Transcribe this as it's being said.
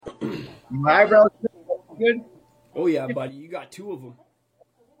My eyebrows good. Oh yeah, buddy, you got 2 of them.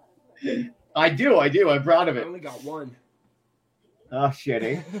 I do. I'm proud of I it. only got 1. Oh shit,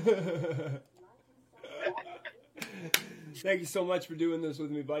 eh? Thank you so much for doing this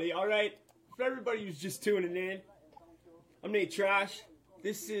with me, buddy. All right, for everybody who's just tuning in, I'm Nate Trash.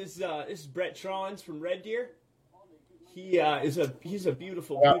 This is Brett Trons from Red Deer. He's a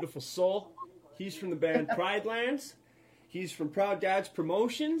beautiful soul. He's from the band Pridelands. He's from Proud Dads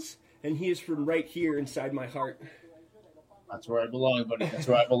Promotions, and he is from right here inside my heart. That's where I belong, buddy. That's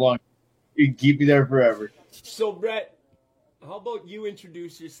where I belong. You can keep me there forever. So, Brett, how about you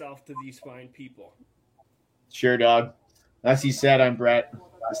introduce yourself to these fine people? Sure, dog. As he said, I'm Brett.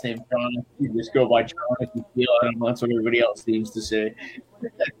 Last name John. You just go by John if you feel it. That's what everybody else seems to say.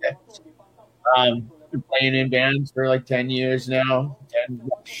 Been playing in bands for like 10 years now. 10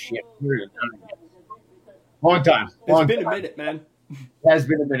 shit. Long time. It's been a minute, man. It has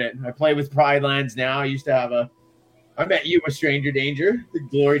been a minute. I play with Pridelands now. I used to have I met you with Stranger Danger. The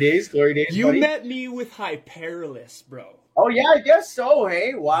Glory Days. You buddy. met me with Hyperolus, bro. Oh, yeah, I guess so.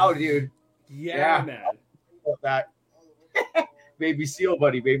 Hey, wow, dude. Yeah. Man. That. Baby Seal,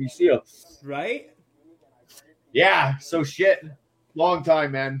 buddy. Baby Seal. Right? Yeah, so shit. Long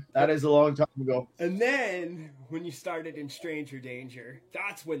time, man. That is a long time ago. And then when you started in Stranger Danger,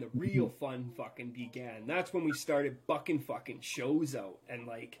 that's when the real fun fucking began. That's when we started bucking fucking shows out and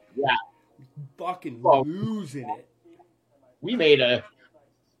bucking losing it. We put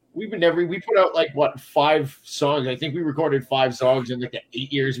out like 5 songs. I think we recorded 5 songs in like the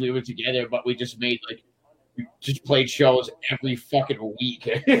 8 years we were together, but we just we just played shows every fucking week.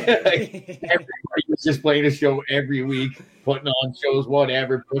 Everybody was just playing a show every week, putting on shows,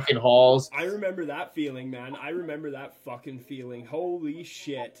 whatever, booking halls. I remember that feeling, man. I remember that fucking feeling. Holy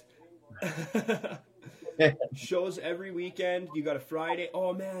shit. Shows every weekend. You got a Friday.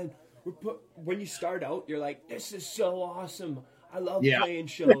 Oh, man. When you start out, you're like, this is so awesome. I love playing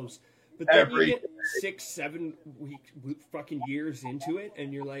shows. But then you get 6-7 fucking years into it,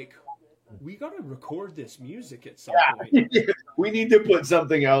 and you're like, we got to record this music at some point. We need to put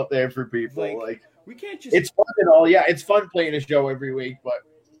something out there for people. Like we can't just. It's fun and all. Yeah, it's fun playing a show every week, but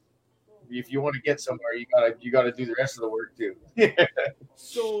if you want to get somewhere, you gotta do the rest of the work too.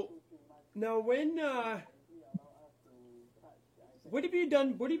 So now, what have you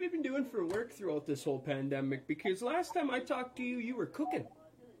done? What have you been doing for work throughout this whole pandemic? Because last time I talked to you, you were cooking.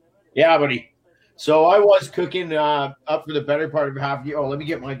 Yeah, buddy. So I was cooking up for the better part of half a year. Oh, let me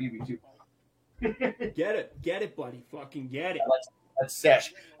get my BB too. Get it, buddy. Fucking get it. Let's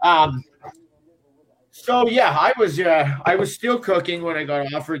sesh. So yeah, I was still cooking when I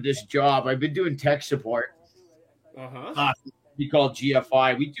got offered this job. I've been doing tech support. We call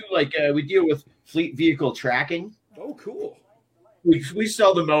GFI. We do we deal with fleet vehicle tracking. Oh, cool. We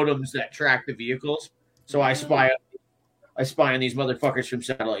sell the modems that track the vehicles. So I spy on these motherfuckers from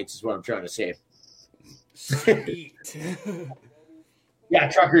satellites. Is what I'm trying to say. Sweet. Yeah,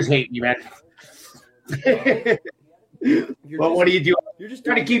 truckers hate me, man. But what do you do? You're just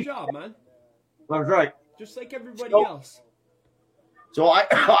trying to keep your job, man. That's right. Just like everybody else. So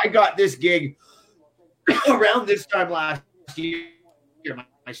I got this gig around this time last year.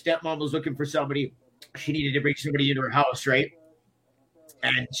 My stepmom was looking for somebody. She needed to bring somebody into her house, right?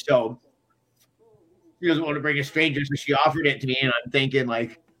 And so she doesn't want to bring a stranger, so she offered it to me, and I'm thinking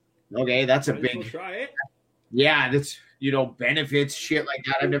okay, that's a big. Try it. Yeah, that's benefits, shit like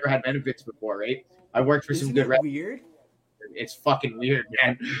that. I've never had benefits before, right? I worked for some good. Weird. It's fucking weird,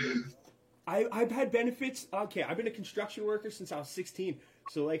 man. I've had benefits. Okay, I've been a construction worker since I was 16.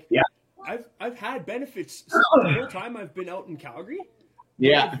 So I've had benefits the whole time I've been out in Calgary.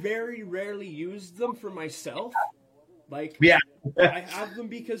 Yeah. I very rarely used them for myself. I have them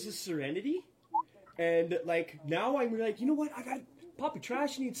because of Serenity. And now I'm you know what? Poppy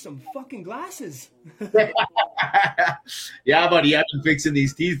Trash needs some fucking glasses. Yeah, buddy, I've been fixing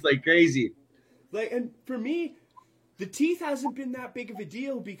these teeth like crazy. And for me, the teeth hasn't been that big of a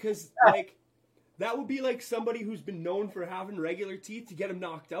deal because that would be like somebody who's been known for having regular teeth to get them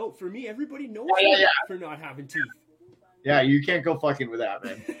knocked out. For me, everybody knows for not having teeth. Yeah, you can't go fucking with that,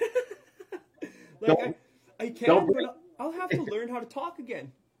 man. I can, but I'll have to learn how to talk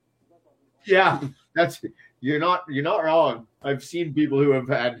again. Yeah, you're not wrong. I've seen people who have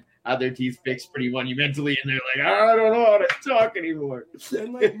had their teeth fixed pretty monumentally, and they're like, I don't know how to talk anymore.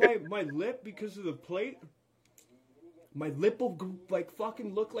 And my lip, because of the plate, my lip will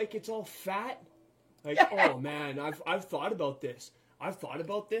fucking look like it's all fat. Oh man, I've thought about this. I've thought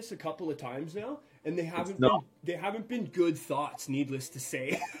about this a couple of times now, and they haven't been good thoughts, needless to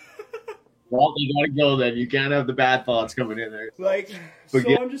say. Well, you gotta go then. You can't have the bad thoughts coming in there. Like, so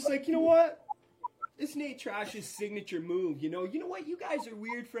Forget- I'm just like, you know what? This Nate Trash's signature move, you know what? You guys are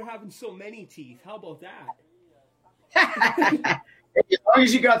weird for having so many teeth. How about that? As long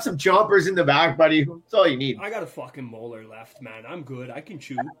as you got some chompers in the back, buddy, that's all you need. I got a fucking molar left, man. I'm good. I can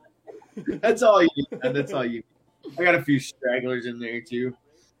chew. That's all you need, man. That's all you need. I got a few stragglers in there, too.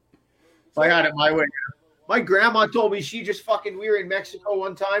 If I had it my way. My grandma told me we were in Mexico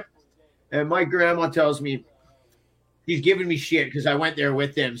one time, and my grandma tells me he's giving me shit because I went there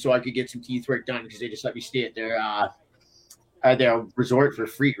with them so I could get some teeth work done because they just let me stay at their resort for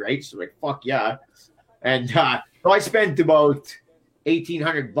free, right? So like, fuck yeah. And so I spent about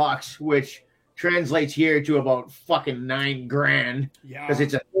 $1,800, which translates here to about fucking $9,000 Yeah. because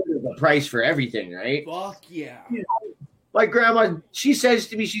it's a third of the price for everything, right? Fuck yeah. My grandma, she says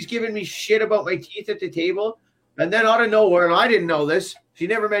to me, she's giving me shit about my teeth at the table. And then out of nowhere, and I didn't know this, she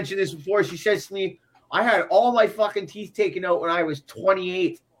never mentioned this before. She says to me, I had all my fucking teeth taken out when I was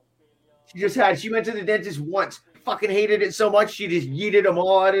 28. She went to the dentist once. Fucking hated it so much, she just yeeted them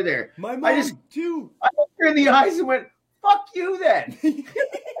all out of there. My mom, too. I looked her in the eyes and went, fuck you then.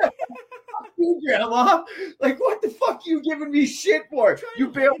 Fuck you, Grandma. Like, what the fuck you giving me shit for? You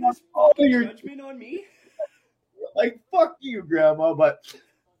bailed all your judgment on me? Like, fuck you, Grandma, but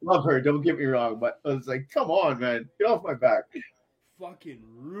love her, don't get me wrong, but I was like, come on, man, get off my back. Fucking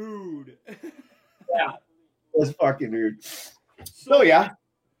rude. Yeah, that's fucking rude. So yeah.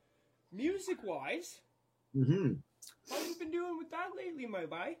 Music-wise, Mm-hmm. how you been doing with that lately, my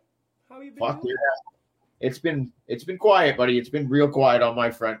boy? How you been Fuck doing? yeah. It's been quiet, buddy. It's been real quiet on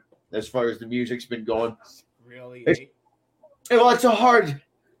my front as far as the music's been going. Really? Well, it's a hard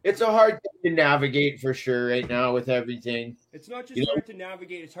thing to navigate for sure right now with everything. It's not just hard to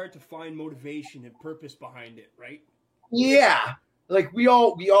navigate, it's hard to find motivation and purpose behind it, right? Yeah. Like we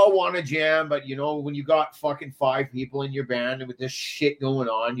all want to jam, but when you got fucking 5 people in your band and with this shit going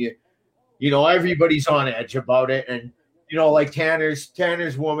on, everybody's on edge about it. And like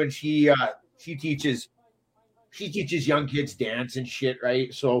Tanner's woman, she teaches young kids dance and shit,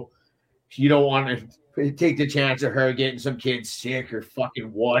 right? So you don't want to take the chance of her getting some kids sick or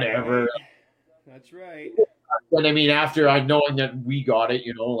fucking whatever. That's right. But I mean, after knowing that we got it,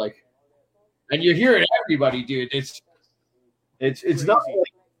 and you're hearing everybody, dude. It's not.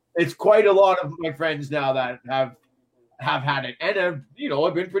 It's quite a lot of my friends now that have had it, and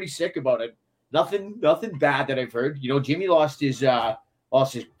I've been pretty sick about it. Nothing bad that I've heard. Jimmy lost his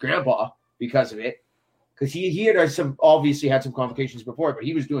grandpa because of it, because he had obviously had some complications before, but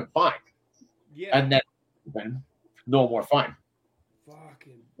he was doing fine. Yeah. And then no more fine.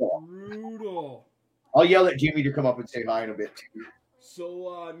 Fucking brutal. I'll yell at Jimmy to come up and say hi in a bit too.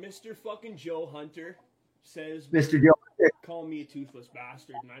 So Mr. fucking Joe Hunter says Mr. Joe, call me a toothless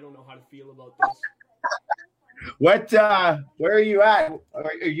bastard, and I don't know how to feel about this. What? Where are you at?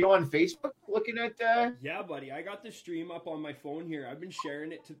 Are you on Facebook looking at? Yeah, buddy. I got the stream up on my phone here. I've been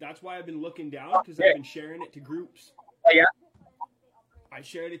sharing it that's why I've been looking down, because I've been sharing it to groups. Oh, yeah. I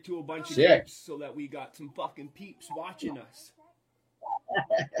shared it to a bunch of Sick. groups so that we got some fucking peeps watching us.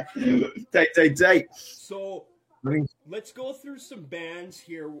 Tight. So let's go through some bands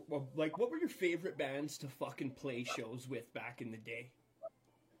here. Like, what were your favorite bands to fucking play shows with back in the day?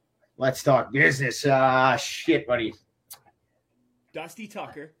 Let's talk business. Shit, buddy. Dusty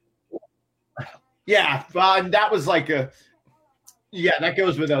Tucker. Yeah, that was like that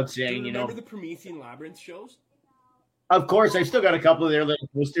goes without saying. Do you remember the Promethean Labyrinth shows? Of course, I still got a couple of their little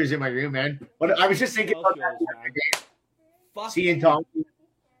posters in my room, man. But I was just thinking about that. Seeing Tom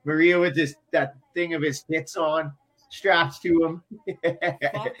Maria with that thing of his tits on, straps to him.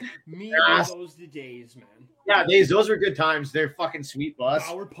 Fuck me, were those the days, man. Yeah, those were good times. They're fucking sweet, boss.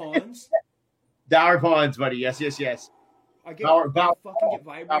 Dower Ponds. Dower Ponds, buddy. Yes. I fucking get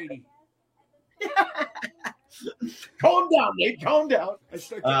vibrating. Calm down, Nate. Calm down. I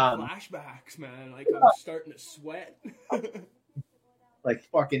start getting flashbacks, man. Like I'm starting to sweat. Like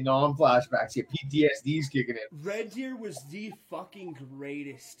fucking non-flashbacks. Yeah, PTSD's kicking in. Red Deer was the fucking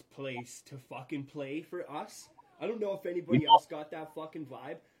greatest place to fucking play for us. I don't know if anybody else got that fucking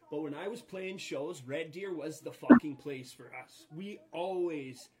vibe, but when I was playing shows, Red Deer was the fucking place for us. We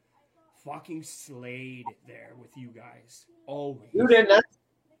always fucking slayed there with you guys. Always. Dude, and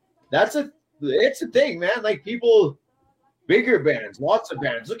it's a thing, man. Like people, bigger bands, lots of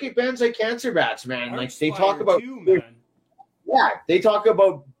bands. Look at bands like Cancer Bats, man. Like they talk about too, man. Yeah, they talk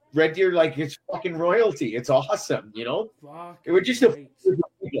about Red Deer like it's fucking royalty. It's awesome, Fuck. It was just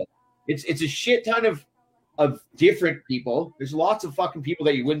it's a shit ton of different people. There's lots of fucking people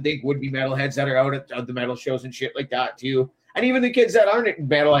that you wouldn't think would be metalheads that are out at the metal shows and shit like that too. And even the kids that aren't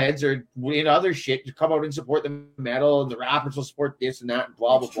metalheads or in other shit to come out and support the metal, and the rappers will support this and that and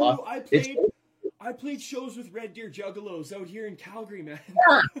blah, It's blah, true. blah. I played shows with Red Deer Juggalos out here in Calgary, man.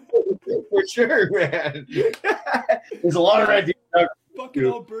 For sure, man. There's a lot of Red Deer. Fucking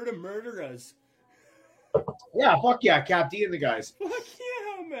Alberta murder us. Yeah, fuck yeah, Cap D and the guys. Fuck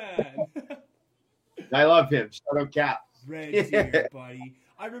yeah, man. I love him. Shout out Cap. Red Deer, buddy.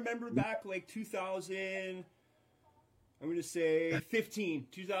 I remember back like 2000, I'm going to say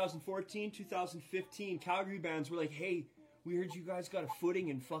 2014, 2015, Calgary bands were like, hey, we heard you guys got a footing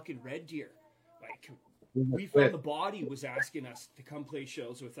in fucking Red Deer. Like, We Found the Body was asking us to come play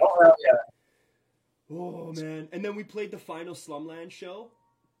shows with us. Oh, yeah. Oh, man. And then we played the final Slumland show.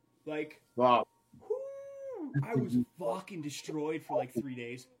 Like, wow. I was fucking destroyed for like 3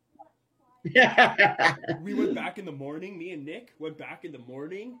 days. Yeah. We went back in the morning. Me and Nick went back in the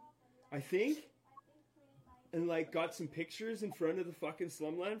morning, I think, and like got some pictures in front of the fucking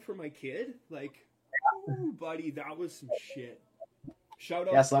Slumland for my kid. Like, ooh, buddy, that was some shit. Shout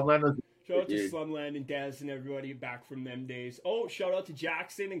out, Slumland was shout out to Slumland and Des and everybody back from them days. Oh, shout out to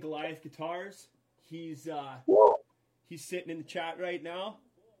Jackson and Goliath Guitars. He's sitting in the chat right now.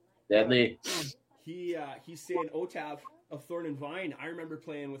 Deadly. He's saying Otav of Thorn and Vine. I remember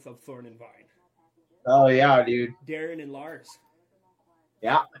playing with of Thorn and Vine. Oh yeah, dude. Darren and Lars.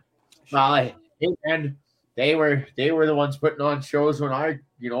 Yeah. Well, hey, man, they were the ones putting on shows when I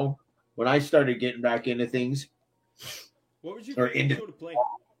started getting back into things. What was your favorite show to play?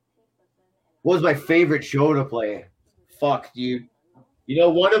 What was my favorite show to play? Fuck, dude.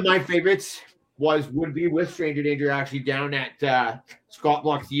 One of my favorites would be with Stranger Danger, actually down at Scott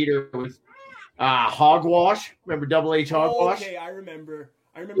Block Theater with Hogwash. Remember Double H Hogwash? Okay, I remember.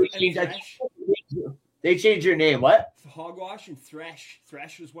 They changed their name. What? Hogwash and Thresh.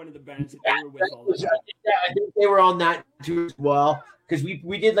 Thresh was one of the bands that they were with all the time. Yeah, I think they were on that too as well. Because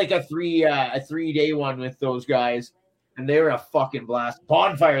we did like a 3-day one with those guys, and they were a fucking blast.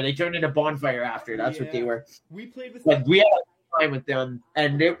 Bonfire. They turned into Bonfire after. That's what they were. We played with them. We had a time with them,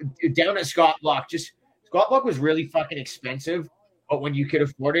 and they down at Scott Block. Scott Block was really fucking expensive, but when you could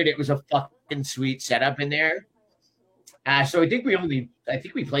afford it, it was a fucking sweet setup in there. So I think we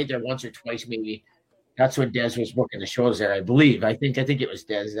played there once or twice, maybe. That's when Des was booking the shows there, I believe. I think it was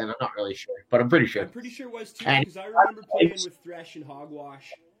Des then. I'm not really sure, but I'm pretty sure. I'm pretty sure it was too, because I remember playing with Thresh and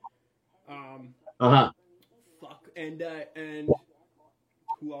Hogwash. Fuck, and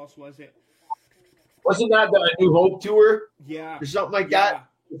who else was it? Wasn't that the New Hope tour? Yeah, or something like that.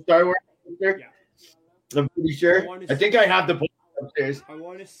 Star Wars. There. Yeah, I'm pretty sure. I think I have the book upstairs. I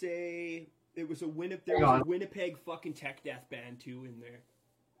want to say it was a Winnipeg fucking tech death band too in there.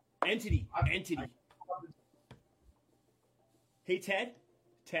 Entity. Hey, Ted,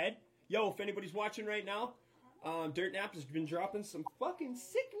 yo, if anybody's watching right now, Dirt Nap has been dropping some fucking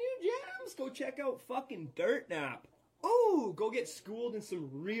sick new jams. Go check out fucking Dirt Nap. Ooh, go get schooled in some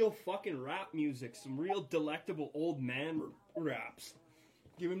real fucking rap music, some real delectable old man raps.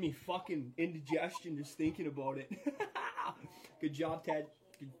 Giving me fucking indigestion just thinking about it. Good job, Ted.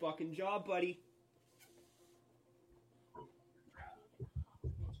 Good fucking job, buddy.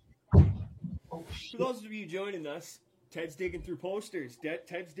 For those of you joining us, Ted's digging through posters.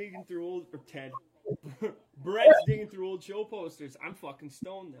 Ted's digging through Brett's digging through old show posters. I'm fucking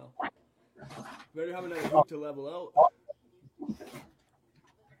stoned now. Better have another book to level out.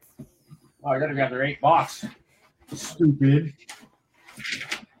 Oh, I gotta grab the right box. Stupid.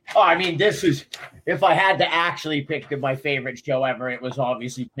 Oh, I mean, this is, if I had to actually pick my favorite show ever, it was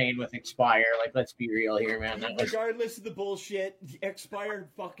obviously Pain with Expire. Like, let's be real here, man. Regardless of the bullshit, Expire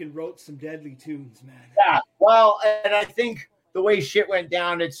fucking wrote some deadly tunes, man. Yeah, well, and I think the way shit went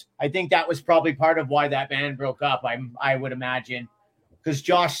down, I think that was probably part of why that band broke up, I would imagine. Because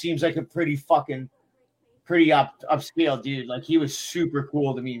Josh seems like a pretty upscale dude. Like, he was super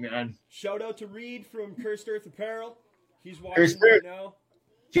cool to me, man. Shout out to Reed from Cursed Earth Apparel. He's watching right now.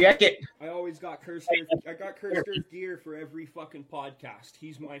 Check it. I always got Cursed Earth. I got Cursed Earth gear for every fucking podcast.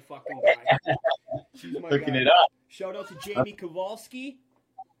 He's my fucking guy. He's my Looking guy. it up. Shout out to Jamie Kowalski.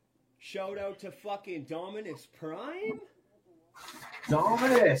 Shout out to fucking Dominus Prime.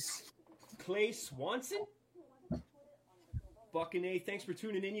 Dominus. Clay Swanson. Fucking A. Thanks for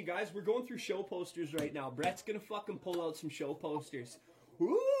tuning in, you guys. We're going through show posters right now. Brett's gonna fucking pull out some show posters.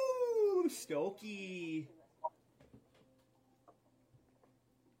 Woo! Stokey.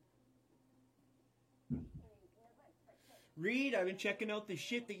 Reed, I've been checking out the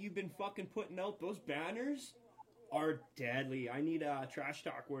shit that you've been fucking putting out. Those banners are deadly. I need a Trash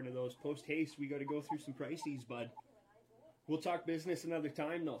Talk one of those. Post haste, we got to go through some prices, bud. We'll talk business another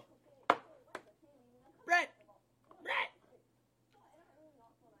time, though. Brett!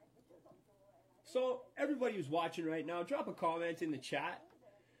 So everybody who's watching right now, drop a comment in the chat.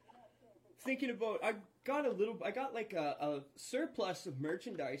 Thinking about, I got like a surplus of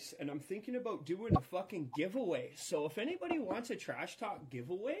merchandise, and I'm thinking about doing a fucking giveaway. So if anybody wants a Trash Talk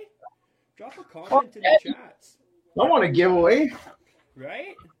giveaway, drop a comment in the chats. I want a giveaway.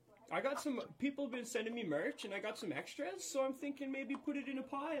 Right? I got some people have been sending me merch, and I got some extras, so I'm thinking maybe put it in a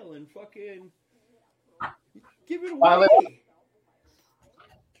pile and fucking give it away.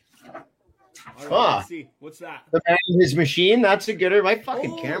 All right, let's see. What's that? The man in his machine. That's a gooder. My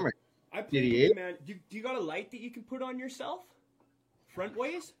fucking camera. I played it, man. Do you got a light that you can put on yourself? Front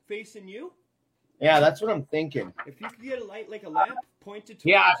ways, facing you? Yeah, that's what I'm thinking. If you could get a light like a lamp pointed towards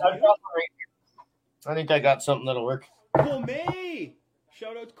Yeah, you. I got one right here. I think I got something that'll work. Colmay!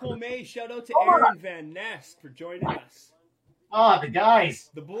 Shout out to Colmay. Shout out to Aaron Van Nest for joining us. Ah, the guys.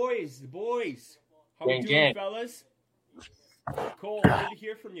 The boys. How Gang, we doing, gang. fellas? Cole, good to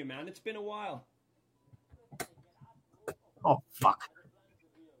hear from you, man. It's been a while. Oh, fuck.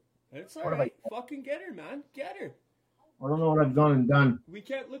 It's all right. Fucking get her, man. Get her. I don't know what I've done and done. We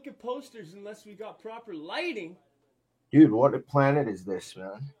can't look at posters unless we got proper lighting. Dude, what planet is this,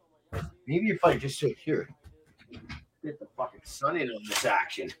 man? Maybe if I just sit here. Get the fucking sun in on this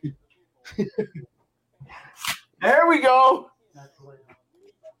action. There we go.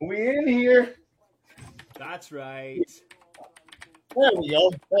 We in here. That's right. There we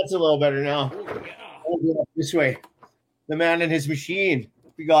go. That's a little better now. Oh, yeah. We'll go this way. The man and his machine.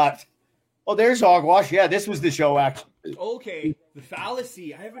 We got. Oh, there's Hogwash. Yeah, this was the show, actually. Okay, the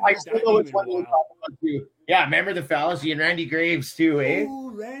fallacy. I haven't I heard still that know name which in a one we're while. talking about, too. Yeah, remember the fallacy and Randy Graves, too, eh?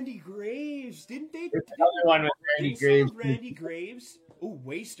 Oh, Randy Graves. Didn't they? There's another one with Randy Didn't some Graves. of Randy Graves. Oh,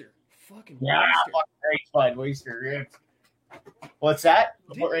 Waster. Fucking Yeah, Waster. fucking great fun. Waster ribs. What's that?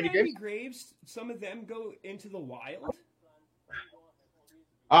 Didn't What, Randy Graves? Graves, some of them go into the wild?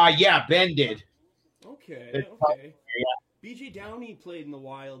 Yeah, Ben did. Okay. BJ Downey played in the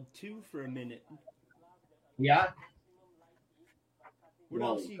wild, too, for a minute. Yeah. What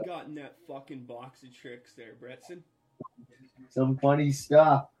else you got in that fucking box of tricks there, Bretson? Some funny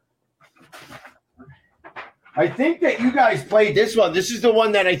stuff. I think that you guys played this one. This is the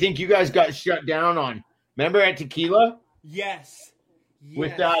one that I think you guys got shut down on. Remember at Tequila? Yes.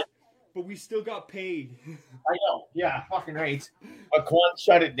 With that. But we still got paid. I know. Yeah, fucking right. But Quan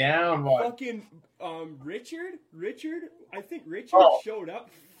shut it down. What? Fucking Richard, I think Richard showed up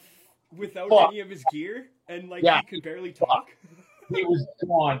without any of his gear and he could barely talk. He was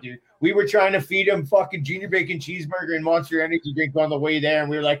gone, dude. We were trying to feed him fucking junior bacon cheeseburger and Monster Energy drink on the way there, and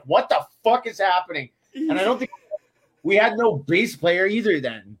we were like, "What the fuck is happening?" And I don't think we had no bass player either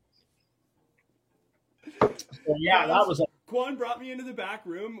then. So, yeah, that was. Quan brought me into the back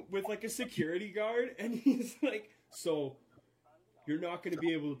room with like a security guard, and he's like, "So, you're not going to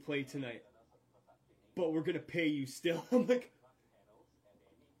be able to play tonight, but we're going to pay you still." I'm like,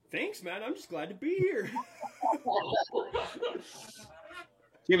 "Thanks, man. I'm just glad to be here."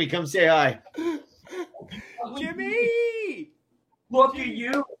 Jimmy, come say hi. Jimmy! Look at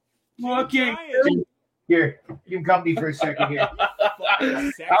you. Look at you. Here, you can come me for a second here. How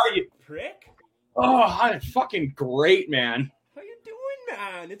are you? Prick? Oh, I'm fucking great, man. How you doing,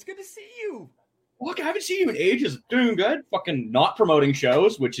 man? It's good to see you. Look, I haven't seen you in ages. Doing good. Fucking not promoting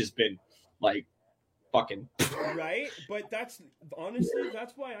shows, which has been like fucking right. But that's honestly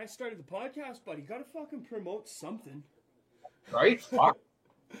that's why I started the podcast, buddy. Got to fucking promote something, right. Fuck.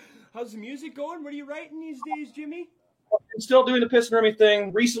 How's the music going? What are you writing these days, Jimmy? I'm still doing the piss and Remy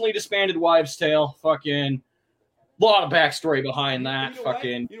thing. Recently disbanded Wives' Tale. Fucking lot of backstory behind that. You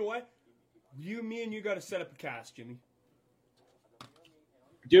know what? Me and you got to set up a cast, Jimmy.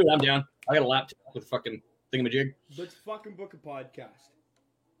 Dude, I'm down. I got a laptop with fucking thingamajig. Let's fucking book a podcast.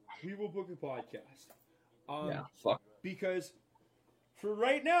 We will book a podcast. Yeah, fuck. Because for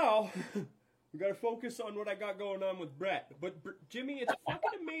right now, we got to focus on what I got going on with Brett. But Jimmy, it's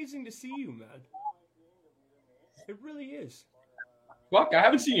fucking amazing to see you, man. It really is. Fuck, I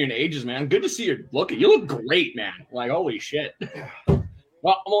haven't seen you in ages, man. Good to see you looking. You look great, man. Like, holy shit.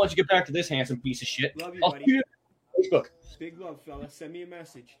 Well, I'm gonna let you get back to this handsome piece of shit. Love you, I'll buddy. see you on Facebook. Big love, fella. Send me a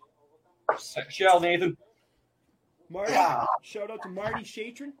message. Shell, Nathan. Marty, shout out to Marty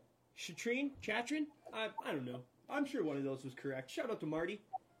Chatrine. I don't know. I'm sure one of those was correct. Shout out to Marty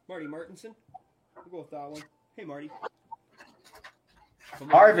Martinson. We'll go with that one. Hey, Marty.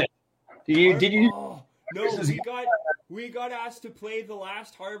 Harvest. Did you? Oh, no, we got asked to play the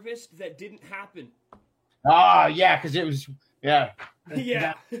last Harvest that didn't happen. Yeah, because it was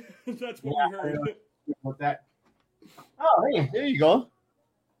Yeah, that's what we heard. With that. Oh, hey, there you go.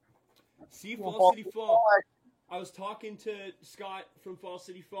 See, Fall City Fall. I was talking to Scott from Fall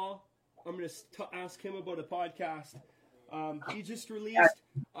City Fall. I'm gonna ask him about a podcast. He just released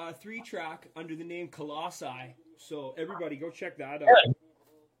a 3-track under the name Colossi. So everybody, go check that out.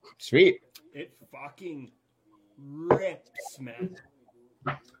 Sweet. It fucking rips, man.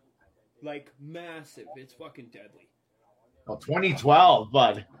 Like massive. It's fucking deadly. Well, 2012,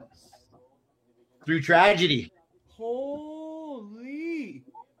 bud. Through Tragedy. Holy.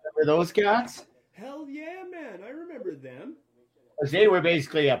 Remember those cats? Hell yeah, man. I remember them. They were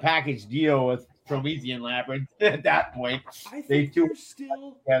basically a package deal with Promethean Labyrinth at that point. I think they're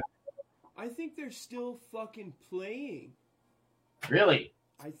still. Yeah. I think they're still fucking playing. Really?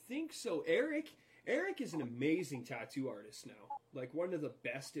 I think so. Eric is an amazing tattoo artist now. Like one of the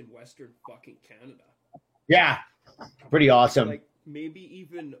best in Western fucking Canada. Yeah. Pretty awesome. Like maybe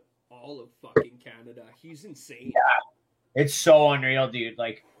even all of fucking Canada. He's insane. Yeah. It's so unreal, dude.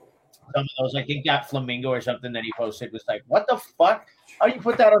 Like some of those, I think that flamingo or something that he posted was like, what the fuck? How do you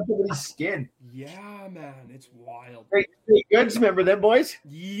put that on somebody's skin? Yeah, man. It's wild. Great Goods, remember them boys?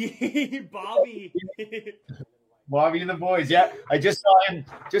 Yeah, Bobby. Bobby and the boys, yeah. I just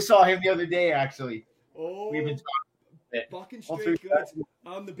saw him the other day, actually. Oh, We've been talking fucking Straight Goods.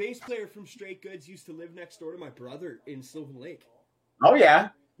 The bass player from Straight Goods used to live next door to my brother in Sylvan Lake. Oh, yeah.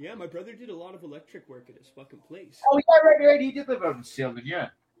 Yeah, my brother did a lot of electric work at his fucking place. Oh, yeah, right. He did live out in Sylvan, yeah.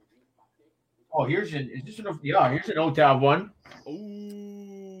 Oh, here's an OTAB one.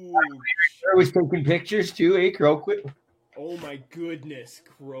 Oh, I was taking pictures too, eh, Croquill? oh my goodness,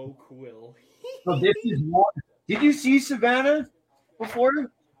 Croquill. So this is more. Did you see Savannah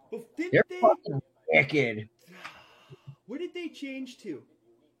before? Well, did They're they? fucking wicked. What did they change to?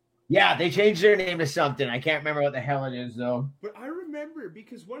 Yeah, they changed their name to something. I can't remember what the hell it is though. But I remember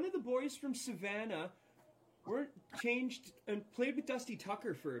because one of the boys from Savannah were changed and played with Dusty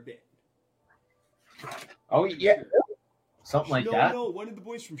Tucker for a bit. Oh yeah, something like that. No, one of the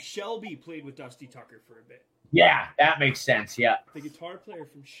boys from Shelby played with Dusty Tucker for a bit. Yeah, that makes sense. Yeah. The guitar player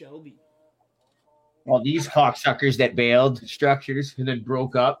from Shelby. Well, these cocksuckers that bailed Structures and then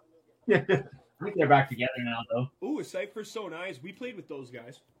broke up. I think they're back together now, though. Ooh, a Sight for Stone Eyes. We played with those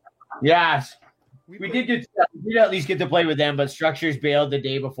guys. Yes. We did at least get to play with them, but Structures bailed the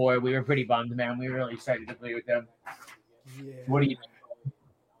day before. We were pretty bummed, man. We were really excited to play with them. Yeah. What do you think?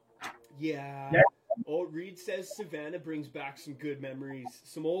 Yeah. Oh, Reed says Savannah brings back some good memories.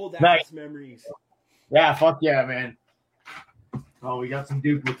 Some old ass Nice. memories. Yeah, fuck yeah, man. Oh, we got some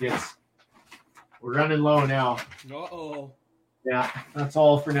duplicates. We're running low now. Uh-oh. Yeah, that's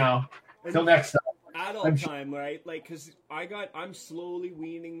all for now. Until next time. Adult time, right? Like, because I'm slowly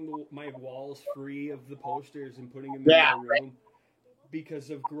weaning my walls free of the posters and putting them in my room because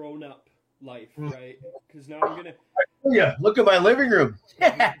of grown-up life, right? Because now I'm going to... Yeah, look at my living room.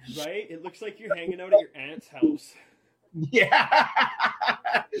 Right? It looks like you're hanging out at your aunt's house. Yeah.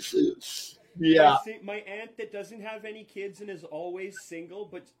 Yeah. My aunt that doesn't have any kids and is always single,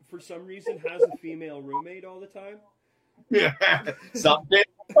 but for some reason has a female roommate all the time. Yeah. Something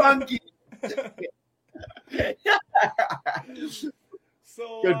funky.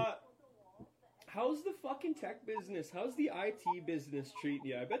 So, how's the fucking tech business? How's the IT business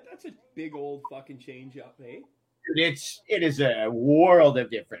treating you? I bet that's a big old fucking change up, eh? It is a world of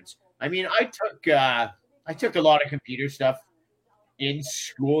difference. I mean, I took a lot of computer stuff in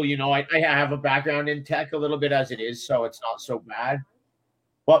school. You know, I have a background in tech a little bit as it is, so it's not so bad.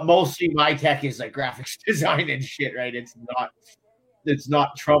 But mostly my tech is like graphics design and shit, right? It's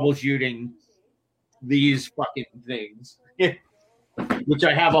not troubleshooting these fucking things. Which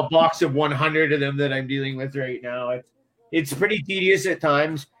I have a box of 100 of them that I'm dealing with right now. It's pretty tedious at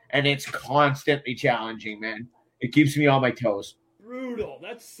times, and it's constantly challenging, man. It keeps me on my toes. Brutal.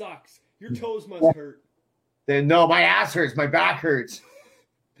 That sucks. Your toes must hurt. No, my ass hurts. My back hurts.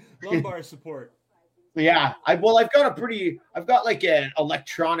 Lumbar support. Yeah. I've got like an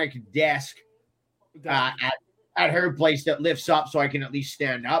electronic desk at her place that lifts up so I can at least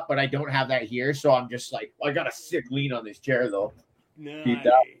stand up, but I don't have that here. So I'm just like, I got a sick lean on this chair though. Nice.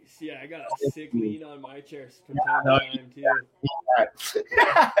 Yeah, I got a sick lean on my chair from time to time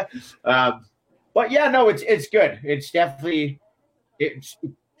too. But yeah, no, it's good. It's definitely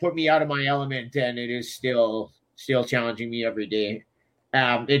put me out of my element, and it is still challenging me every day.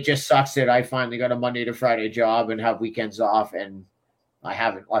 It just sucks that I finally got a Monday to Friday job and have weekends off, and I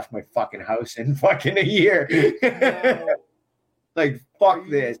haven't left my fucking house in fucking a year. Like, fuck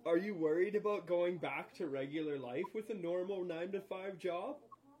this. Are you worried about going back to regular life with a normal 9-to-5 job?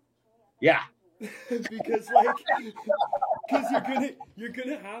 Yeah. because you're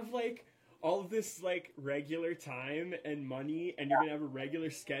gonna have like all of this like regular time and money, and you're gonna have a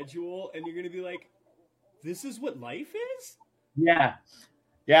regular schedule, and you're gonna be like, this is what life is? Yeah.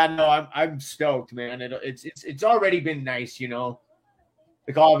 Yeah, no, I'm stoked, man. It's already been nice, you know.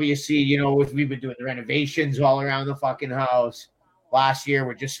 Like obviously, you know, we've been doing the renovations all around the fucking house. Last year,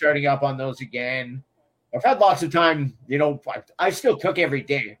 we're just starting up on those again. I've had lots of time, you know. I still cook every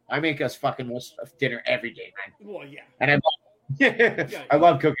day. I make us fucking dinner every day, man. Well, yeah. And I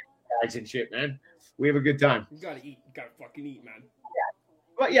love cooking guys and shit, man. We have a good time. You gotta eat. You gotta fucking eat, man.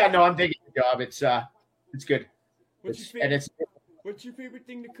 But yeah, no, I'm taking the job. It's good. What's your favorite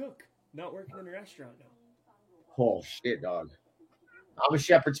thing to cook? Not working in a restaurant now. Oh shit, dog. I'm a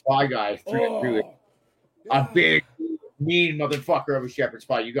shepherd's pie guy through and through. Yeah. A big, mean motherfucker of a shepherd's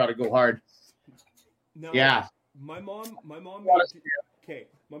pie. You got to go hard. No, Yeah. My mom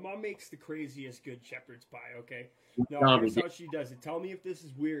makes the craziest good shepherd's pie. Okay. Now here's how she does it. Tell me if this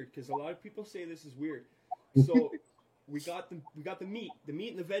is weird, because a lot of people say this is weird. So we got the meat. The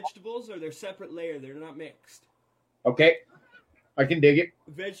meat and the vegetables are their separate layer. They're not mixed. Okay. I can dig it.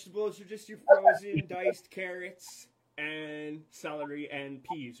 Vegetables are just your frozen diced carrots and celery and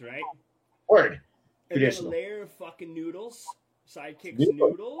peas, right? Word. And then a layer of fucking noodles, sidekicks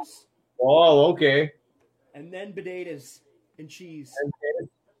noodles. Oh, okay. And then potatoes and cheese.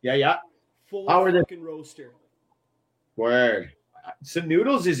 Yeah. Full fucking roaster. Word. So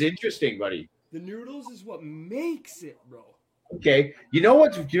noodles is interesting, buddy. The noodles is what makes it, bro. Okay. You know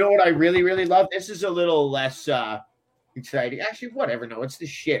what I really, really love? This is a little less exciting. Actually, whatever. No, it's the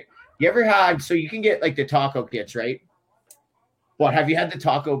shit. You ever had, so you can get like the taco kits, right? What, have you had the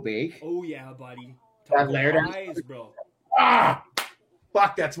taco bake? Oh yeah, buddy. Taco pies, bro. Ah,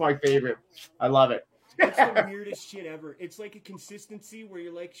 fuck, that's my favorite. I love it. It's the weirdest shit ever. It's like a consistency where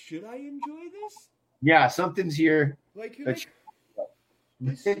you're like, should I enjoy this? Yeah, something's here. Like,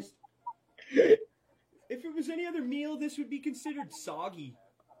 this is, if it was any other meal, this would be considered soggy.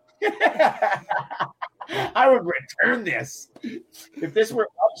 I would return this. If this were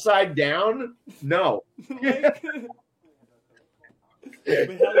upside down, no. But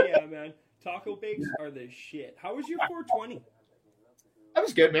hell yeah, man. Taco bakes are the shit. How was your 420? That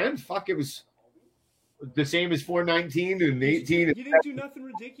was good, man. Fuck, it was the same as 419 and 18. You didn't do nothing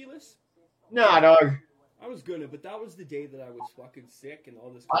ridiculous? Nah, dog. I was gonna, but that was the day that I was fucking sick and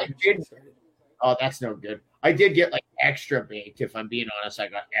all this shit started. Oh, that's no good. I did get like extra baked. If I'm being honest, I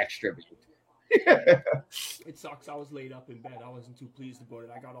got extra baked. It sucks. I was laid up in bed. I wasn't too pleased about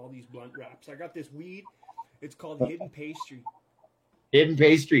it. I got all these blunt wraps. I got this weed. It's called Hidden Pastry. Hidden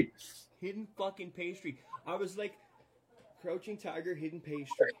Pastry. Hidden fucking pastry. I was like, Crouching Tiger, Hidden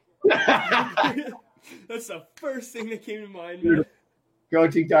Pastry. That's the first thing that came to mind, man.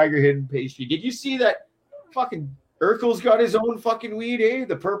 Crouching Tiger, Hidden Pastry. Did you see that fucking Urkel's got his own fucking weed, eh?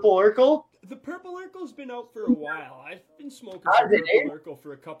 The Purple Urkel? The Purple Urkel's been out for a while. I've been smoking some Purple Urkel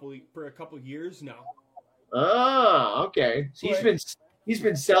for a couple years now. Ah, okay. So he's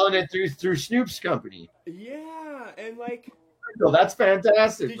been selling it through Snoop's company. Yeah, and like, oh, that's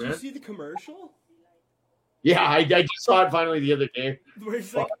fantastic. Did you see the commercial? Yeah, I just saw it finally the other day. Where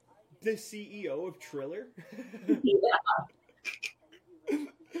it's like the CEO of Triller.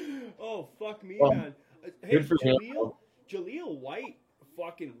 Oh fuck me, man. Hey, Jaleel White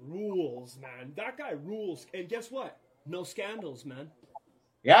fucking rules, man. That guy rules. And guess what? No scandals, man.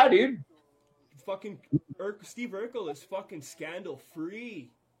 Yeah, dude. Fucking Steve Urkel is fucking scandal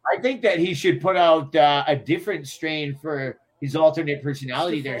free. I think that he should put out a different strain for his alternate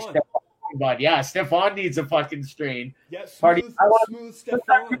personality there. But yeah, Stefan needs a fucking strain. Yeah, smooth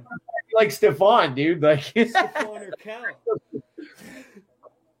Stefan. Like Stefan, dude. Like Stefan or Cal.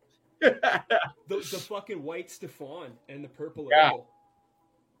 the fucking white Stefan and the purple Urkel.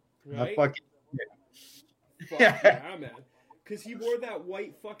 Right? Fuck yeah, man. Because he wore that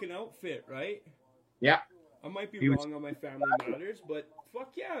white fucking outfit, right? Yeah. I might be wrong on my Family Matters, but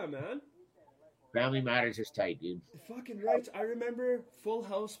fuck yeah, man. Family Matters is tight, dude. Fucking right. I remember Full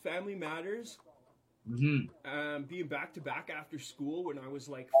House, Family Matters. Mm-hmm. Being back to back after school when I was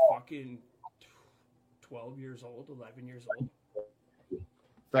like fucking 12 years old, 11 years old.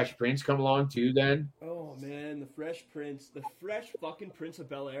 Fresh Prince come along too then? Oh man, the Fresh fucking Prince of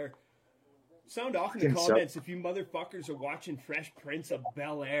Bel-Air. Sound off in the comments if you motherfuckers are watching Fresh Prince of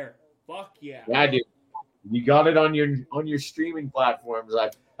Bel-Air. Fuck yeah. Yeah, dude. You got it on your streaming platforms.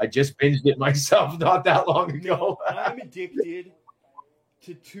 I just binged it myself not that long ago. No, I'm addicted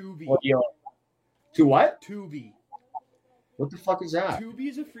to Tubi. To what? Tubi. What the fuck is that? Tubi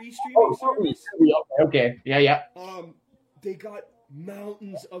is a free streaming service. Okay. Yeah. They got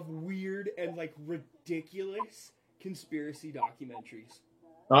mountains of weird and like ridiculous conspiracy documentaries.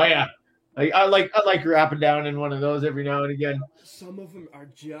 Oh yeah. I like wrapping down in one of those every now and again. Some of them are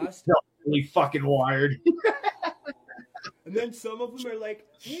just really fucking wired. And then some of them are like,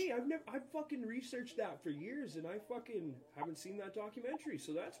 hey, I've fucking researched that for years and I fucking haven't seen that documentary,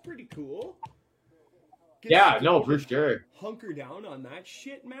 so that's pretty cool. Yeah, no, for sure. Hunker down on that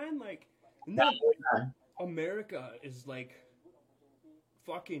shit, man. Like, and then America is like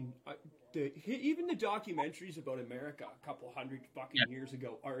fucking even the documentaries about America a couple hundred fucking years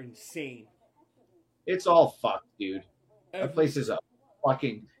ago are insane. It's all fucked, dude. That place is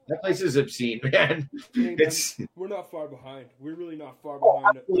obscene, man. Hey, man, we're not far behind. We're really not far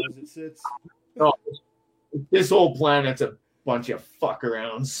behind as it sits. No, this whole planet's a bunch of fuck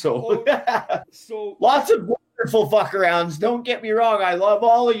arounds. So lots of wonderful fuck arounds. Don't get me wrong. I love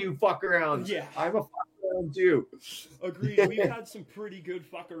all of you fuck arounds. Yeah. I'm a fuck around too. Agreed. We've had some pretty good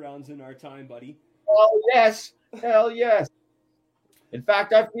fuck arounds in our time, buddy. Oh, yes. Hell yes. In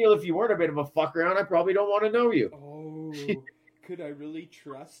fact, I feel if you weren't a bit of a fuck around, I probably don't want to know you. Oh, could I really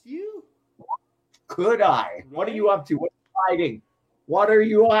trust you? Could I? Right? What are you up to? What are you hiding? What are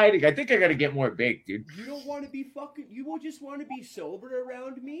you hiding? I think I got to get more big, dude. You don't want to be fucking... You will just want to be sober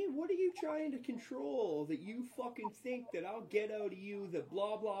around me? What are you trying to control? That you fucking think that I'll get out of you that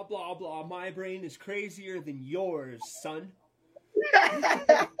blah, blah, blah, blah. My brain is crazier than yours, son.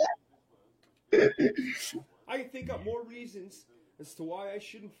 I can think up more reasons as to why I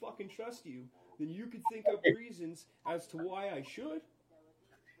shouldn't fucking trust you than you could think of reasons as to why I should.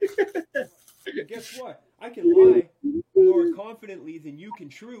 Guess what? I can lie more confidently than you can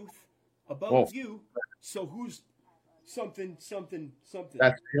truth about you. So who's something?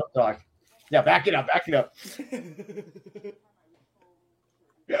 That's real talk. Yeah, back it up.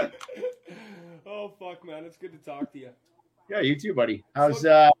 Oh fuck, man, it's good to talk to you. Yeah, you too, buddy. How's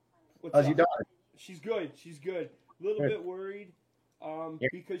your daughter? She's good. A little bit worried,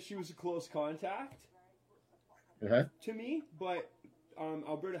 because she was a close contact to me, but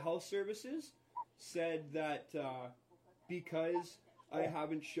Alberta Health Services said that because I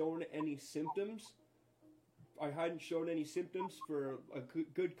hadn't shown any symptoms for a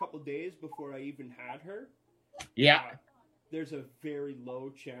good couple days before I even had her. Yeah. There's a very low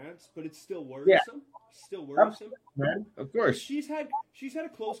chance, but it's still worrisome. Yeah. Still worrisome. Man, of course. She's had a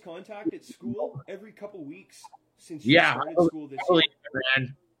close contact at school every couple weeks since she started school this year.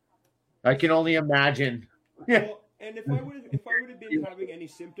 Man. I can only imagine. Well, and if I would have been having any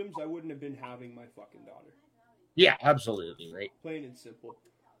symptoms, I wouldn't have been having my fucking daughter. Yeah, absolutely, right. Plain and simple.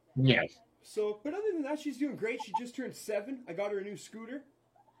 Yes. So, but other than that, she's doing great. She just turned 7. I got her a new scooter.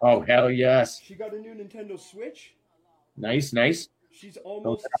 Oh, hell yes. She got a new Nintendo Switch. Nice. She's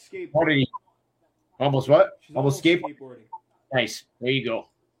almost skateboarding. Almost what? She's almost skateboarding. Nice. There you go.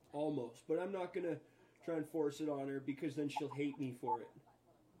 Almost. But I'm not going to try and force it on her because then she'll hate me for it.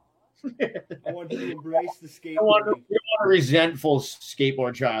 I want her to embrace the skateboarding. You want a resentful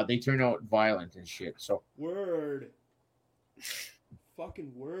skateboard child. They turn out violent and shit. So Word.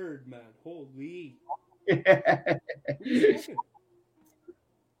 Fucking word, man. Holy.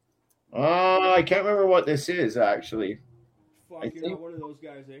 I can't remember what this is, actually. Fuck, you're not one of those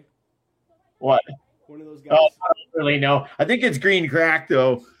guys, eh? What? One of those guys. Oh, I don't really know. I think it's green crack,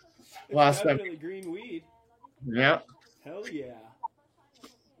 though. It's last definitely time. Green weed. Yeah. Hell yeah.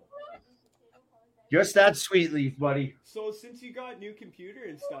 Just that sweet leaf, buddy. So since you got new computer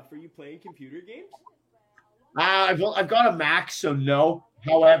and stuff, are you playing computer games? I've got a Mac, so no.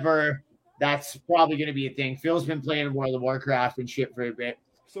 However, that's probably going to be a thing. Phil's been playing World of Warcraft and shit for a bit.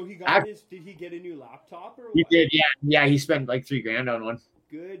 So he got did he get a new laptop or what? He did, yeah. Yeah, he spent like $3,000 on one.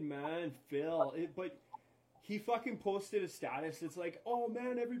 Good man, Phil. But he fucking posted a status. It's like, oh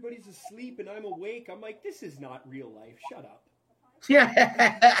man, everybody's asleep and I'm awake. I'm like, this is not real life. Shut up.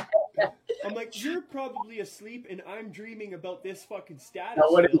 Yeah. I'm like, you're probably asleep and I'm dreaming about this fucking status.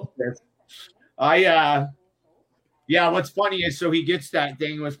 What is this? Yeah, what's funny is so he gets that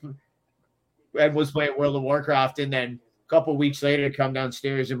thing was playing World of Warcraft, and then a couple weeks later come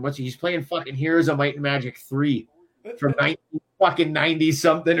downstairs and he's playing fucking Heroes of Might and Magic 3 from 90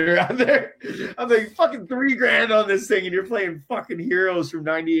 something around there. I'm like, fucking $3,000 on this thing, and you're playing fucking Heroes from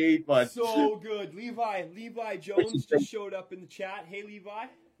 98, bud. So good. Levi Jones just showed up in the chat. Hey, Levi.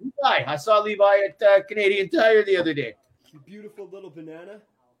 I saw Levi at Canadian Tire the other day. You beautiful little banana.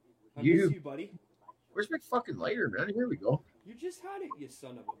 I miss you, buddy. Where's my fucking lighter, man? Here we go. You just had it, you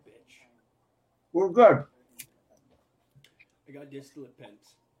son of a bitch. We're good. I got distillate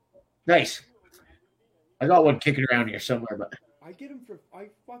pens. Nice. I got one kicking around here somewhere, but I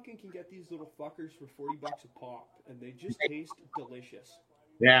fucking can get these little fuckers for $40 a pop, and they just taste delicious.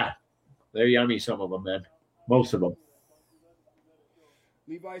 Yeah, they're yummy. Some of them, man. Most of them.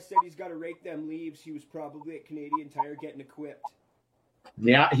 Levi said he's got to rake them leaves. He was probably at Canadian Tire getting equipped.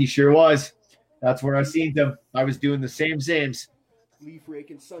 Yeah, he sure was. That's where I seen them. I was doing the same. Leaf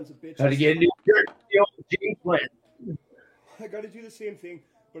raking sons of bitches. Got to get a new shirt. The old Jane Flynn. I got to do the same thing,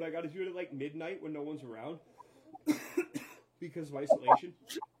 but I got to do it at like midnight when no one's around because of isolation.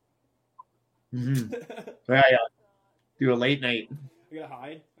 Mm-hmm. Yeah. Do a late night. I gotta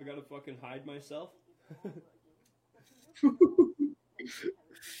hide. I gotta fucking hide myself.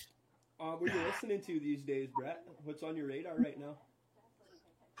 What are you listening to these days, Brett? What's on your radar right now?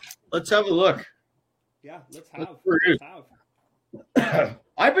 Let's have a look. Yeah, let's have.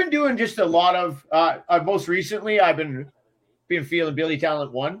 I've been doing just a lot of. Most recently, I've been feeling Billy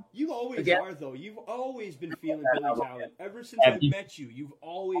Talent 1. You always are, though. You've always been feeling Billy Talent. Ever since I've met you, you've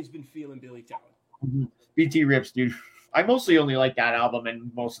always been feeling Billy Talent. BT rips, dude. I mostly only like that album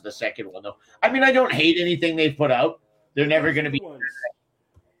and most of the second one, though. I mean, I don't hate anything they've put out. They're never going to be,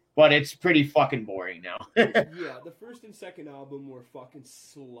 but it's pretty fucking boring now. Yeah, the first and second album were fucking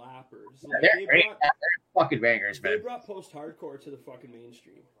slappers. Like, they're great. They're fucking bangers, man. They brought post-hardcore to the fucking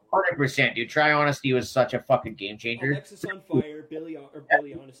mainstream. 100%, dude. Try Honesty was such a fucking game changer. Alexis on Fire, Billy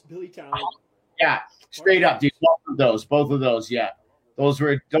Talent. Yeah, straight up, dude. Both of those, yeah. Those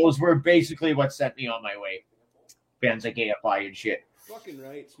were basically what sent me on my way. Bands like AFI and shit. Fucking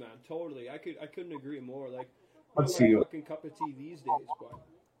rights, man. Totally. I couldn't agree more. Like, let's not see. my fucking cup of tea these days,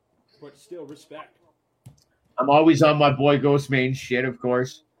 but still respect. I'm always on my boy Ghostmane's shit, of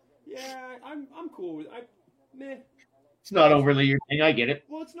course. Yeah, I'm cool with meh. It's not overly your thing. I get it.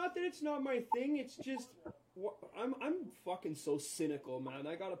 Well, it's not that it's not my thing. It's just I'm fucking so cynical, man.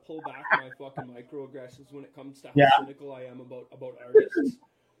 I gotta pull back my fucking microaggressions when it comes to how cynical I am about artists.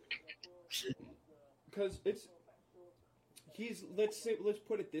 Because let's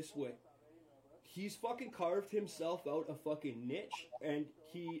put it this way. He's fucking carved himself out a fucking niche, and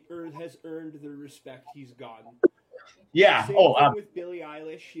he has earned the respect he's gotten. Yeah. Same thing with Billie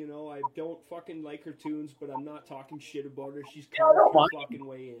Eilish, you know, I don't fucking like her tunes, but I'm not talking shit about her. She's carved her fucking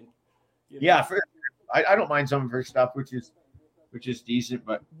way in. You know? Yeah, I don't mind some of her stuff, which is decent,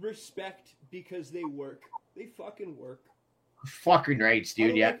 but respect because they work. They fucking work. Fucking rights, dude. I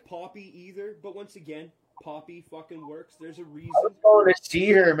don't yeah. like Poppy either, but once again, Poppy fucking works. There's a reason. I was going to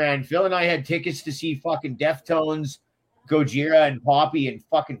see her, man. Phil and I had tickets to see fucking Deftones, Gojira, and Poppy in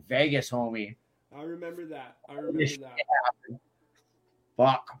fucking Vegas, homie. I remember that.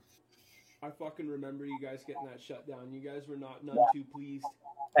 Fuck. I fucking remember you guys getting that shut down. You guys were none too pleased.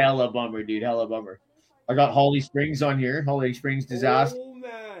 Hella bummer, dude. Hella bummer. I got Holly Springs on here. Holly Springs Disaster. Oh,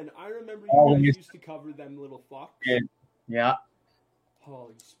 man. I remember you guys used to cover them little fucks. Yeah.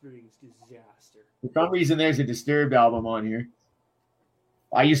 Holly Springs Disaster. For some reason, there's a Disturbed album on here.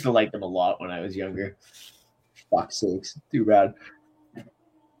 I used to like them a lot when I was younger. Fuck's sakes. Too bad.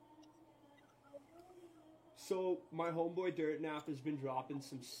 So, my homeboy Dirt Nap has been dropping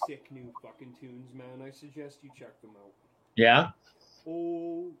some sick new fucking tunes, man. I suggest you check them out. Yeah?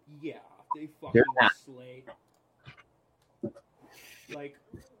 Oh, yeah. They fucking slay. Like,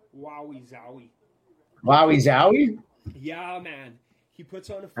 wowie zowie. Wowie zowie? Yeah, man. He puts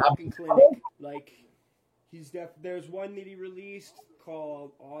on a fucking clinic. Like, there's one that he released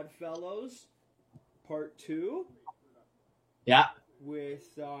called Oddfellows Part 2. Yeah.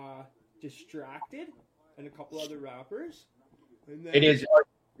 With Distracted and a couple other rappers. And then, it is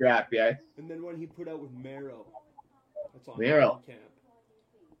rap, yeah. And then one he put out with Marrow. That's on Marrow. Camp.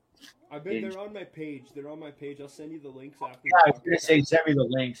 They're on my page. They're on my page. I'll send you the links after. Yeah, I was gonna say send me the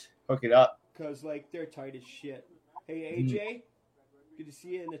links. Hook it up. Cause like they're tight as shit. Hey AJ, good to see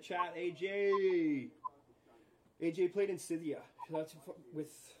you in the chat. AJ played in Scythia. That's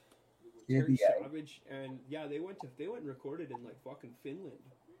with Terry Savage, and yeah, they went and recorded in like fucking Finland.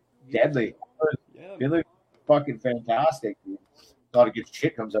 Deadly. Yeah, Finland, fucking fantastic, dude. A lot of good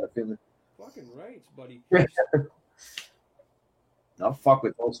shit comes out of Finland. Fucking right, buddy. I'll fuck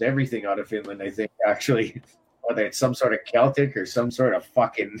with most everything out of Finland, I think, actually. Whether it's some sort of Celtic or some sort of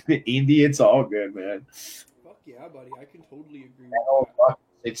fucking Indian, it's all good, man. Fuck yeah, buddy. I can totally agree with that.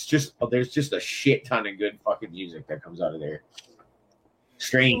 It's just, there's just a shit ton of good fucking music that comes out of there.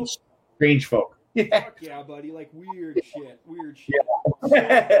 Strange folk. Fuck yeah, buddy. Like weird shit.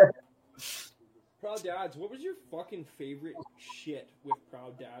 Yeah. Proud Dads, what was your fucking favorite shit with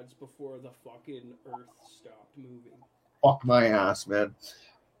Proud Dads before the fucking earth stopped moving? Fuck my ass, man.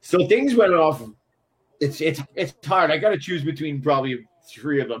 So things went off. It's hard. I got to choose between probably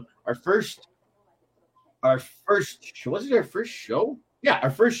three of them. Our first show, was it our first show? Yeah,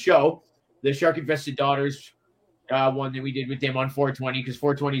 our first show, the Shark Infested Daughters, one that we did with them on 420, because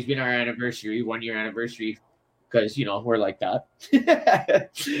 420 has been our anniversary, 1 year anniversary, because, you know, we're like that.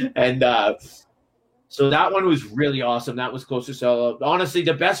 And So that one was really awesome. That was close to sell out. Honestly,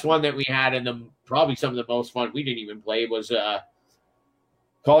 the best one that we had and probably some of the most fun we didn't even play was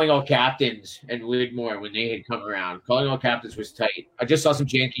Calling All Captains and Widmore when they had come around. Calling All Captains was tight. I just saw some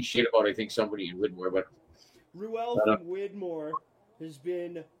janky shit about, I think, somebody in Widmore, but Ruel from Widmore has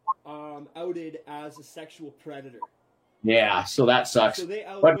been outed as a sexual predator. yeah, so that sucks. So they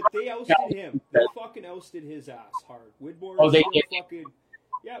ousted him. They fucking ousted his ass hard. Widmore fucking.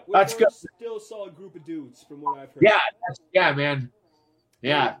 Yeah, that's good. Still a solid group of dudes from what I've heard. Yeah, man.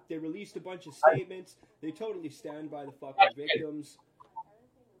 Yeah. They released a bunch of statements. They totally stand by the fucking victims.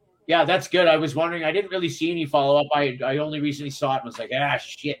 Yeah, that's good. I was wondering. I didn't really see any follow up. I only recently saw it and was like,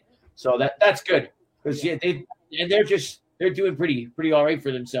 shit. So that's good because they're doing pretty all right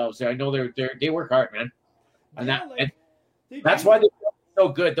for themselves. I know they work hard, man, and that's why they're so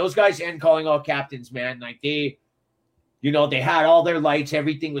good. Those guys and Calling All Captains, man, like they had all their lights.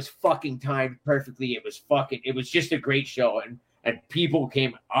 Everything was fucking timed perfectly. It was just a great show, and people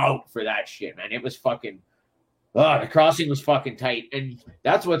came out for that shit, man. It was fucking. The crossing was fucking tight, and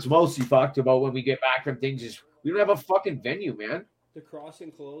that's what's mostly fucked about when we get back from things is we don't have a fucking venue, man. The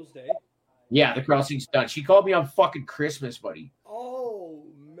crossing closed, eh? Yeah, the crossing's done. She called me on fucking Christmas, buddy. Oh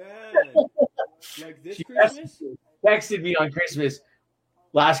man, like this Christmas? Texted me on Christmas,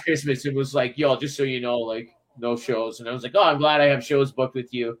 last Christmas. It was like, yo, just so you know, like no shows, and I was like, oh, I'm glad I have shows booked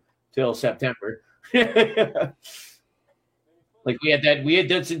with you till September. Like we had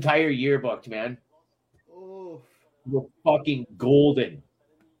this entire year booked, man. We're fucking golden.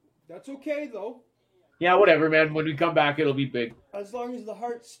 That's okay, though. Yeah, whatever, man. When we come back, it'll be big. As long as the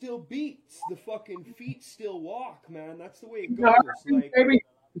heart still beats, the fucking feet still walk, man. That's the way it goes. Like,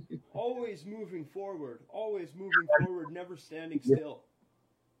 always moving forward. Always moving forward, never standing still.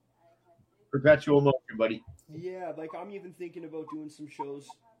 Perpetual motion, buddy. Yeah, like I'm even thinking about doing some shows,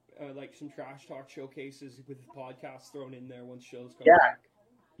 like some trash talk showcases with podcasts thrown in there once shows come back.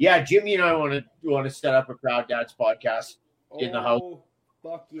 Yeah, Jimmy and I want to set up a Proud Dads podcast in the house.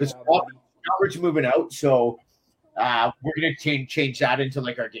 Fuck yeah, Albert's moving out, so we're gonna change that into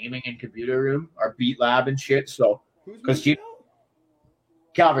like our gaming and computer room, our beat lab and shit. So who's moving out?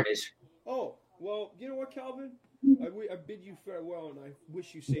 Calvin is. Oh well, you know what, Calvin? I bid you farewell, and I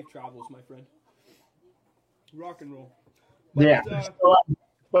wish you safe travels, my friend. Rock and roll.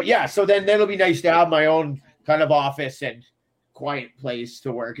 But, so then it'll be nice to have my own kind of office and quiet place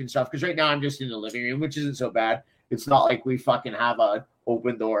to work and stuff, because right now I'm just in the living room, which isn't so bad. It's not like we fucking have a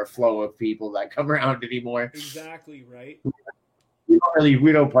open door flow of people that come around anymore. Exactly right.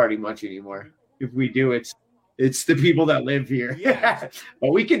 We don't party much anymore. If we do, it's the people that live here. Yeah.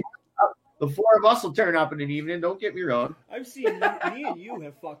 But we can. The four of us will turn up in an evening. Don't get me wrong. I've seen me and you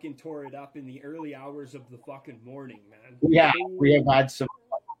have fucking tore it up in the early hours of the fucking morning, man. Yeah, we have had some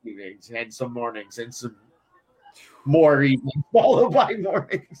evenings and some mornings and some more evenings followed by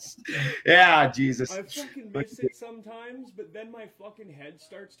mornings. Yeah, Jesus. I fucking miss it sometimes, but then my fucking head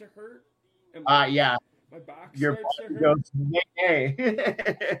starts to hurt. Yeah. My back starts to hurt.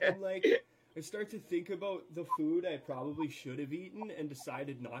 I'm like, I start to think about the food I probably should have eaten and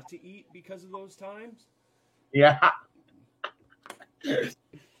decided not to eat because of those times. Yeah.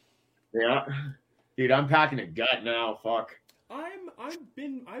 Yeah. Dude, I'm packing a gut now. Fuck.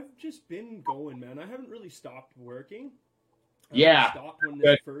 I've just been going, man. I haven't really stopped working. I stopped when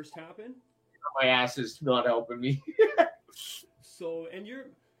this first happened. My ass is not helping me. So, and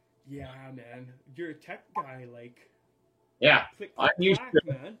man, you're a tech guy, like. Yeah, I'm used to,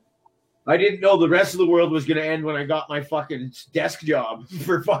 man. I didn't know the rest of the world was going to end when I got my fucking desk job,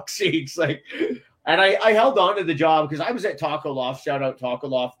 for fuck's sakes. Like, and I held on to the job because I was at Taco Loft. Shout out Taco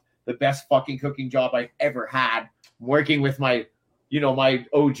Loft, the best fucking cooking job I've ever had. Working with my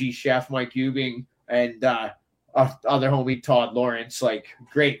OG chef, Mike Ubing, and other homie, Todd Lawrence. Like,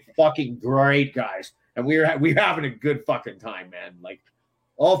 great guys. And we're having a good fucking time, man. Like,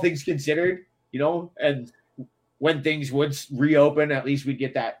 all things considered, and when things would reopen, at least we'd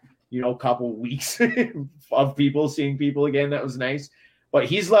get that, couple weeks of seeing people again. That was nice. But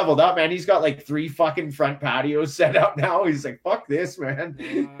he's leveled up, man. He's got like 3 fucking front patios set up now. He's like, fuck this, man.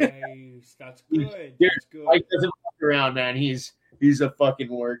 Nice. That's good. That's good. Mike doesn't fuck around, man. He's a fucking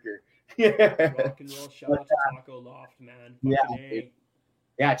worker. Rock and roll. Shout out to Taco Loft, man.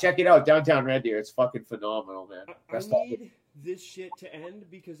 Yeah, check it out. Downtown Red Deer. It's fucking phenomenal, man. I need this shit to end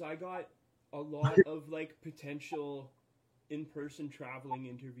because I got a lot of like potential in-person traveling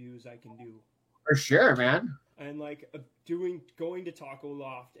interviews I can do. For sure, man. And like going to Taco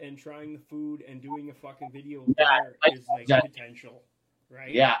Loft and trying the food and doing a fucking video is like potential,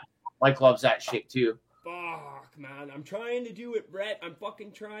 right? Yeah, Mike loves that shit too. Fuck, man. I'm trying to do it, Brett. I'm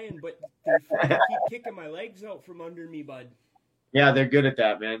fucking trying, but they fucking keep kicking my legs out from under me, bud. Yeah, they're good at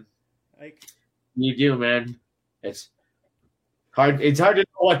that, man. Like, You do, man. It's hard. It's hard to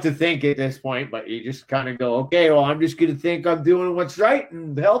know what to think at this point, but you just kind of go, okay, well, I'm just going to think I'm doing what's right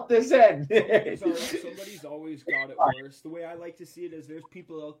and help this end. somebody's always got it worse. The way I like to see it is there's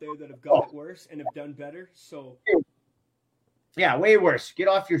people out there that have got it worse and have done better. So, yeah, way worse. Get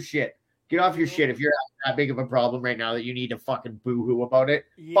off your shit. Get off your shit. If you're having that big of a problem right now that you need to fucking boo-hoo about it,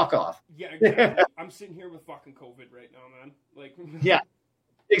 fuck off. Yeah, exactly. I'm sitting here with fucking COVID right now, man. Like, yeah,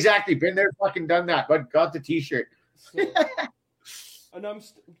 exactly. Been there, fucking done that, but got the t-shirt. So, and I'm,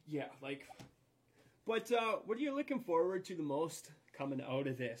 like, but what are you looking forward to the most coming out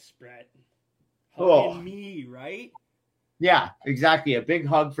of this, Brett? Hugging me, right? Yeah, exactly. A big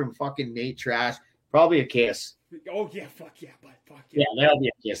hug from fucking Nate Trash. Probably a kiss. Oh yeah, fuck yeah, but fuck yeah. Yeah, there'll be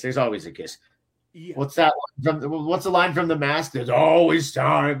a kiss. There's always a kiss. Yeah. What's that? What's the line from The Mask? There's always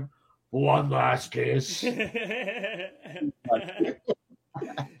time for one last kiss.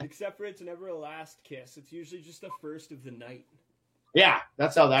 Except for it's never a last kiss. It's usually just the first of the night. Yeah,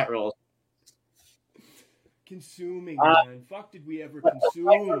 that's how that rolls. Consuming, man. Fuck, did we ever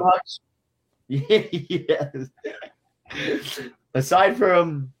consume? Yes. Aside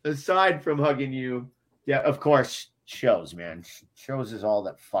from hugging you, yeah, of course, shows, man. Shows is all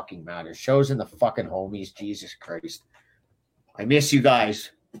that fucking matters. Shows and the fucking homies. Jesus Christ. I miss you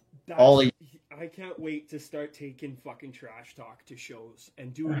guys. I can't wait to start taking fucking trash talk to shows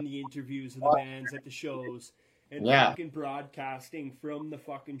and doing the interviews of the bands at the shows and fucking broadcasting from the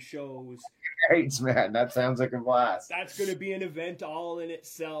fucking shows. Thanks, man. That sounds like a blast. That's going to be an event all in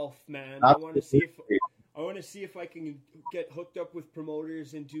itself, man. I want to see if I can get hooked up with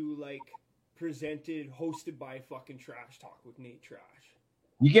promoters and do like hosted by fucking Trash Talk with Nate Trash.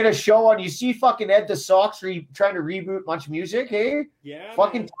 You get a show on. You see fucking Ed the Sox trying to reboot Much Music, hey? Yeah,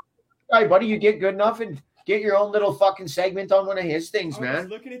 fucking guy, buddy. You get good enough and get your own little fucking segment on one of his things, man. I was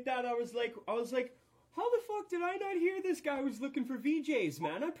looking at that. I was like, how the fuck did I not hear this guy was looking for VJs,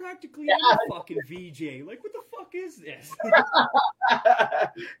 man? I practically am a fucking VJ. Like, what the fuck is this?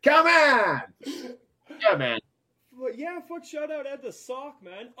 Come on. Yeah, man. But yeah, fuck, shout out Ed the Sock,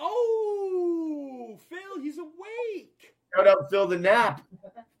 man. Oh, Phil, he's awake. Shout out Phil the Nap.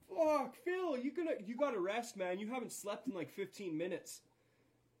 Fuck, Phil, you gotta rest, man. You haven't slept in like 15 minutes.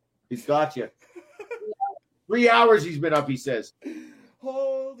 He's got you. 3 hours he's been up, he says.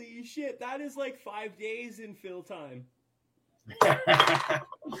 Holy shit, that is like 5 days in Phil time.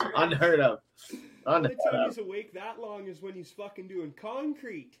 Unheard of. The only time he's awake that long is when he's fucking doing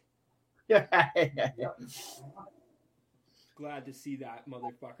concrete. Glad to see that,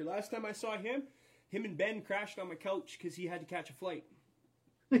 motherfucker. Last time I saw him and Ben crashed on my couch because he had to catch a flight.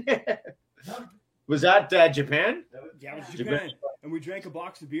 Was that Japan? Yeah, it was Japan. And we drank a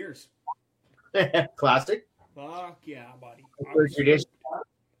box of beers. Classic. Fuck yeah, buddy. Tradition.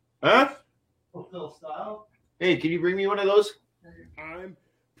 Huh? Style. Hey, can you bring me one of those? I'm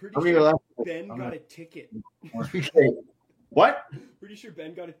pretty sure Ben got a ticket. What? Pretty sure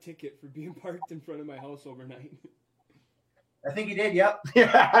Ben got a ticket for being parked in front of my house overnight. I think he did, yep.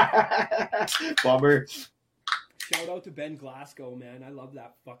 Bummer. Shout out to Ben Glasgow, man. I love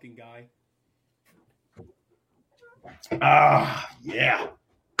that fucking guy. Yeah.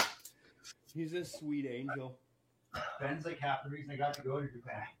 He's a sweet angel. Ben's like half the reason I got to go to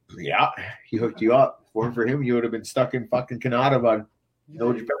Japan. Yeah, he hooked you up. If it weren't for him, you would have been stuck in fucking Canada, bud.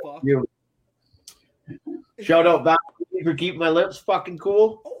 No Japan. You. Shout out back for keeping my lips fucking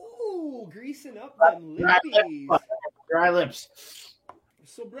cool. Oh, greasing up them lippies. Dry lips.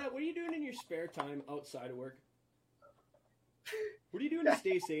 So, Brett, what are you doing in your spare time outside of work? What are you doing to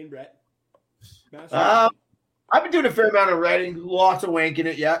stay sane, Brett? I've been doing a fair amount of writing, lots of wanking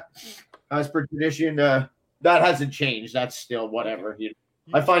it yet. As per tradition, that hasn't changed. That's still whatever.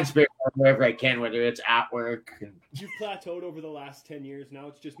 I find spare time wherever I can, whether it's at work. You've plateaued over the last 10 years. Now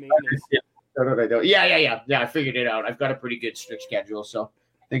it's just maintenance. Yeah. I figured it out. I've got a pretty good strict schedule, so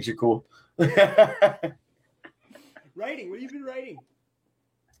things are cool. Writing. What have you been writing?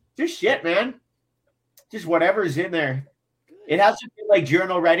 Just shit, man. Just whatever's in there. Good. It hasn't been like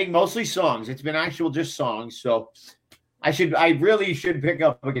journal writing, mostly songs. It's been just songs. So I really should pick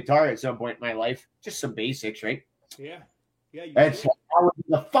up a guitar at some point in my life. Just some basics, right? Yeah. Yeah. That's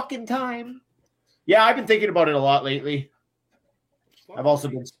the fucking time. Yeah, I've been thinking about it a lot lately. I've also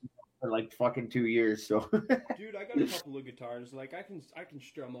been for like fucking 2 years. So, dude, I got a couple of guitars. Like I can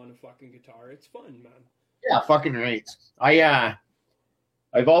strum on a fucking guitar. It's fun, man. Yeah, fucking right.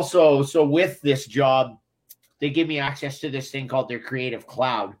 I've also, so with this job, they give me access to this thing called their Creative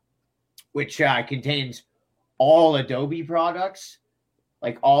Cloud. which contains all Adobe products,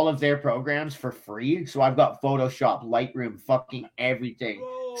 like all of their programs for free. So I've got Photoshop, Lightroom, fucking everything.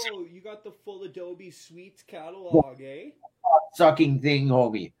 Bro, you got the full Adobe Suites catalog, eh? Sucking thing,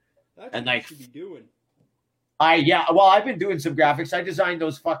 homie. That's And, what like, you should be doing. I've been doing some graphics. I designed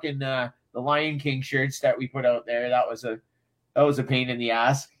those fucking the Lion King shirts that we put out there. That was a pain in the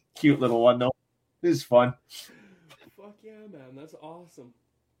ass. Cute little one though. It was fun. Fuck yeah, man. That's awesome.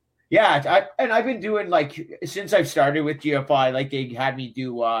 Yeah, I've been doing, like, since I've started with GFI, like, they had me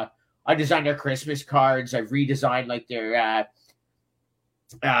do I designed their Christmas cards. I've redesigned like their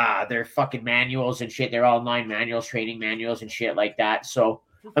fucking manuals and shit. They're online manuals, training manuals and shit like that. So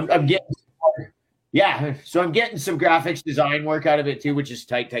I'm getting, yeah. So I'm getting some graphics design work out of it too, which is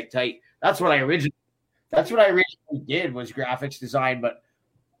tight. That's what I originally did, was graphics design, but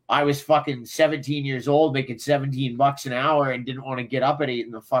I was fucking 17 years old making $17 an hour and didn't want to get up at 8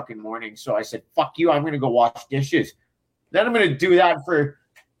 in the fucking morning. So I said, fuck you, I'm going to go wash dishes. Then I'm going to do that for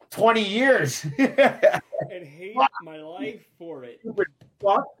 20 years. And hate my life for it.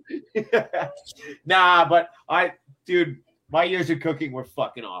 Nah, but dude, my years of cooking were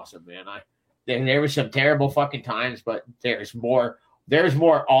fucking awesome, man. There were some terrible fucking times, but there's more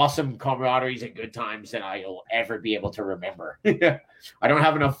awesome camaraderies and good times than I'll ever be able to remember. I don't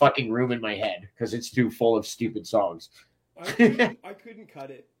have enough fucking room in my head because it's too full of stupid songs. I couldn't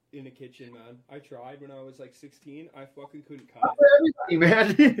cut it in a kitchen, man. I tried when I was like 16. I fucking couldn't cut it.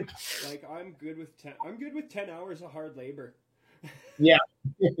 Man. Like, I'm good with 10 hours of hard labor. Yeah.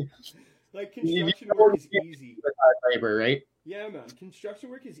 Like, construction work is easy. Labor, right? Yeah, man. Construction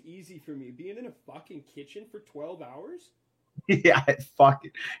work is easy for me. Being in a fucking kitchen for 12 hours? Yeah,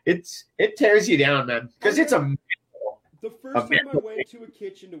 it tears you down, man. Because it's a The first time I went to a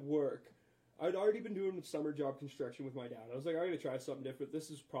kitchen to work, I'd already been doing summer job construction with my dad. I was like, I'm going to try something different. This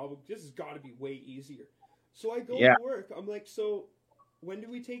has got to be way easier. So I go to work. I'm like, so when do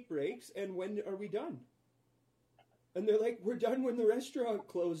we take breaks and when are we done? And they're like, we're done when the restaurant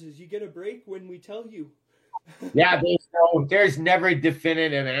closes. You get a break when we tell you. Yeah, there's never a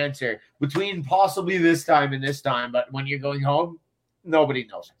definitive answer between possibly this time and this time, but when you're going home, nobody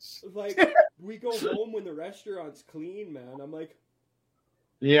knows. Like, we go home when the restaurant's clean, man. I'm like,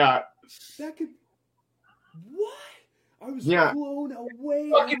 yeah. that could... What? I was Yeah. blown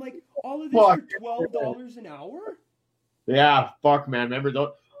away. I'm like, all of this for $12 an hour? Yeah, fuck, man.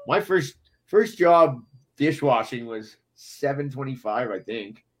 Remember, my first job dishwashing was $7.25, I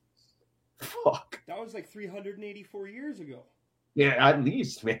think. Fuck. That was like 384 years ago. Yeah, at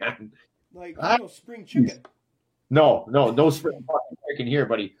least, man. Like, spring chicken. No spring fucking chicken here,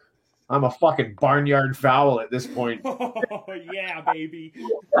 buddy. I'm a fucking barnyard fowl at this point. Oh, yeah, baby.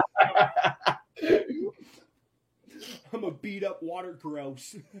 I'm a beat up water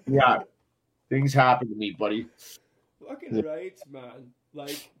grouse. Yeah. Things happen to me, buddy. Fucking right, man.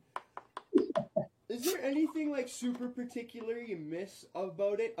 Like, is there anything like super particular you miss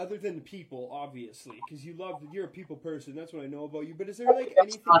about it, other than the people, obviously? Because you're a people person. That's what I know about you. But is there like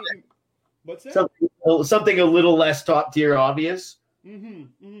anything? What's that? Something a little less top tier, obvious.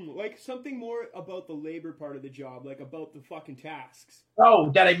 Like something more about the labor part of the job, like about the fucking tasks.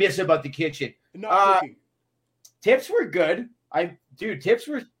 Oh, that I miss about the kitchen. Not cooking. Tips were good. Tips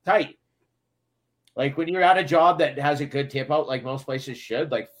were tight. Like when you're at a job that has a good tip out, like most places should,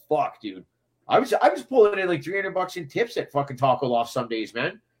 like fuck, dude. I was pulling in like $300 in tips at fucking Taco Loft some days,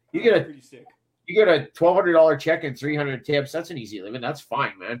 man. You get pretty sick. You get a $1,200 check and 300 tips. That's an easy living. That's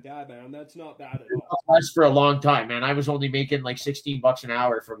fine, man. Yeah, man, that's not bad at all. That's for a long time, man. I was only making like $16 an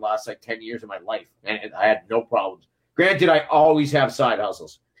hour for the last like 10 years of my life, and I had no problems. Granted, I always have side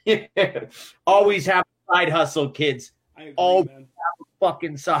hustles. Always have a side hustle, kids. I agree, Always man. have a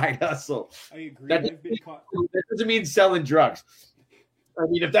fucking side hustle. I agree. That doesn't mean selling drugs. I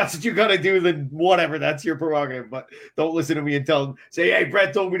mean, if that's what you gotta do, then whatever, that's your prerogative. But don't listen to me and say, hey,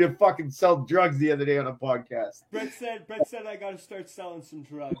 Brett told me to fucking sell drugs the other day on a podcast. Brett said I gotta start selling some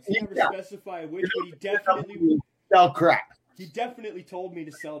drugs. He never specified which, but he definitely sell crack. He definitely told me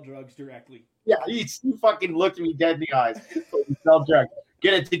to sell drugs directly. Yeah, he fucking looked me dead in the eyes. Sell drugs.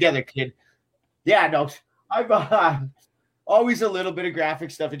 Get it together, kid. Yeah, no, I've always a little bit of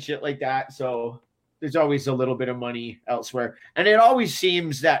graphic stuff and shit like that. So there's always a little bit of money elsewhere. And it always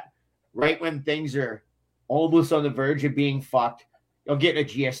seems that right when things are almost on the verge of being fucked, you'll get a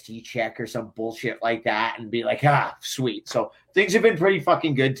GST check or some bullshit like that and be like, sweet. So things have been pretty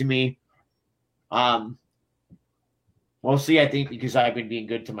fucking good to me. Mostly, I think, because I've been being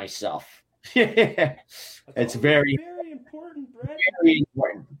good to myself. It's very important, Brett. Very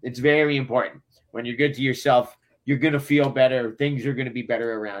important. It's very important. When you're good to yourself, you're gonna feel better. Things are gonna be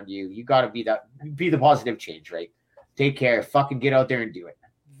better around you. You gotta be the positive change, right? Take care. Fucking get out there and do it.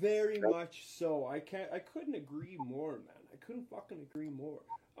 Very much so. I couldn't agree more, man. I couldn't fucking agree more.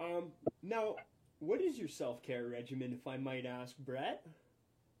 Now, what is your self-care regimen, if I might ask, Brett?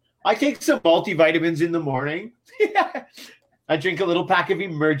 I take some multivitamins in the morning. I drink a little pack of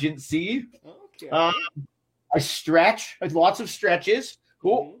Emergency. Okay. I stretch. Lots of stretches.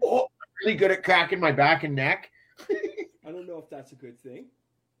 I'm really good at cracking my back and neck. I don't know if that's a good thing.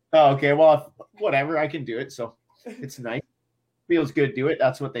 Oh, okay. Well, whatever. I can do it. So it's nice. Feels good, do it.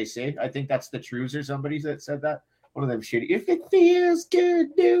 That's what they say. I think that's the Trues or somebody that said that. One of them shitty. If it feels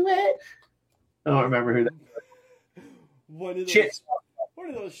good, do it. I don't remember who that was. One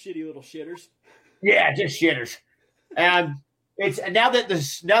of those shitty little shitters. Yeah, just shitters. And it's now that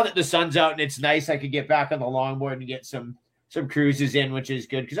the sun's out and it's nice, I could get back on the longboard and get some cruises in, which is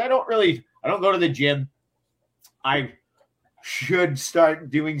good because I don't go to the gym. I should start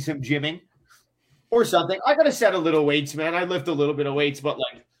doing some gymming or something. I gotta set a little weights, man. I lift a little bit of weights, but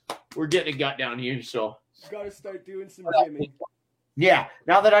like we're getting a gut down here, so gotta start doing some gymming. Yeah,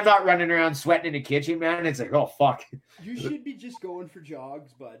 now that I'm not running around sweating in the kitchen, man, it's like, oh fuck. You should be just going for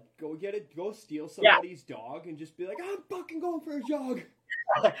jogs, bud. Go steal somebody's dog and just be like, I'm fucking going for a jog.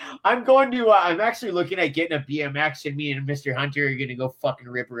 I'm actually looking at getting a BMX, and me and Mr. Hunter are gonna go fucking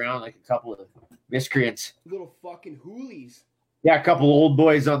rip around like a couple of miscreants. Little fucking hoolies. Yeah, a couple old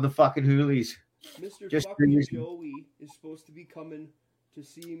boys on the fucking hoolies. Mr. Just fucking Joey is supposed to be coming to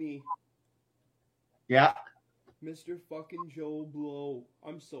see me. Yeah. Mr. fucking Joe Blow.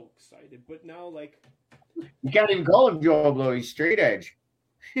 I'm so excited. But now, like... You can't even call him Joe Blow. He's straight edge.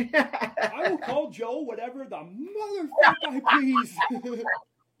 I will call Joe whatever the motherfucker I please.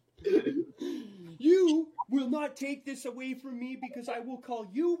 You will not take this away from me because I will call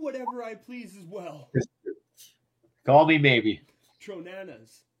you whatever I please as well. Call me maybe.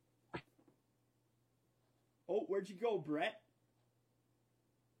 Tronanas. Oh, where'd you go, Brett?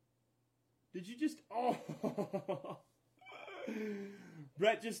 Did you just... Oh.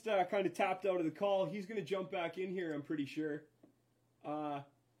 Brett just kind of tapped out of the call. He's going to jump back in here, I'm pretty sure.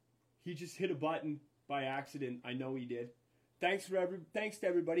 He just hit a button by accident. I know he did. Thanks to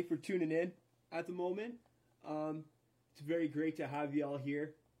everybody for tuning in at the moment. It's very great to have you all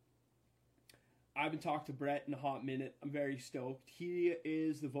here. I haven't talked to Brett in a hot minute. I'm very stoked. He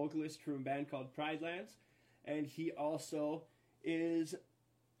is the vocalist from a band called Pride Lands, and he also is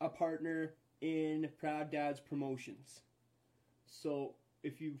a partner in Proud Dads Promotions. So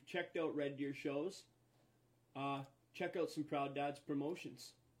if you've checked out Red Deer shows, check out some Proud Dads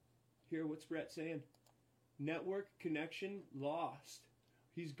Promotions. Here, what's Brett saying? Network connection lost.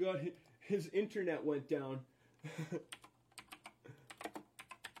 He's got his internet went down.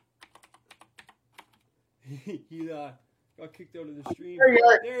 He got kicked out of the stream.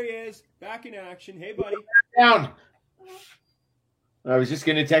 There he is, back in action. Hey, buddy. Down. I was just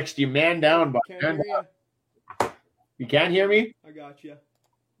gonna text you, man down. But Can't hear you. You can't hear me? I got you.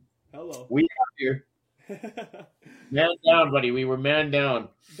 Hello. We are here. Man down, buddy. We were man down.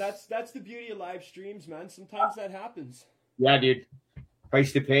 That's the beauty of live streams, man. Sometimes that happens. Yeah, dude.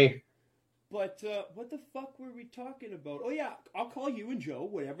 Price to pay. But what the fuck were we talking about? Oh yeah, I'll call you and Joe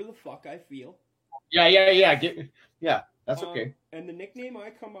whatever the fuck I feel. Yeah. That's okay. And the nickname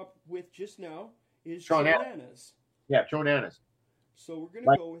I come up with just now is Tronanas. Tronanas. Yeah, Tronanas. So we're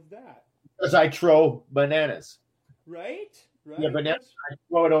gonna go with that. Because I throw bananas. Right? Yeah, bananas. I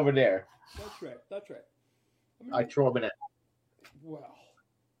throw it over there. That's right. I throw a banana. Well,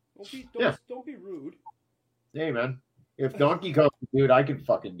 don't be rude. Hey, man. If Donkey Kong can do it, I can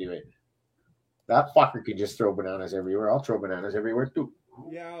fucking do it. That fucker can just throw bananas everywhere. I'll throw bananas everywhere, too.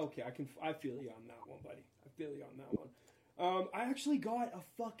 Yeah, okay. I feel you on that one, buddy. I feel you on that one. I actually got a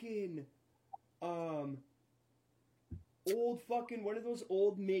fucking old fucking one of those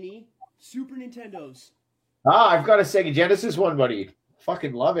old mini Super Nintendos. I've got a Sega Genesis one, buddy.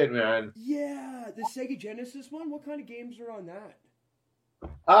 Fucking love it, man. Yeah, the Sega Genesis one. What kind of games are on that?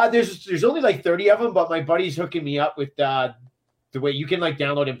 There's only like 30 of them, but my buddy's hooking me up with the way you can like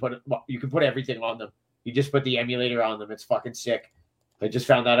download and you can put everything on them. You just put the emulator on them. It's fucking sick. I just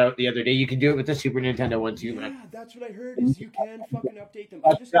found that out the other day. You can do it with the Super Nintendo one too, man. Yeah, that's what I heard. Is you can fucking update them.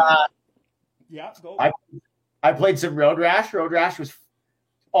 Yeah, go. I played some Road Rash. Road Rash was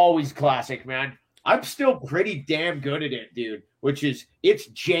always classic, man. I'm still pretty damn good at it, dude. It's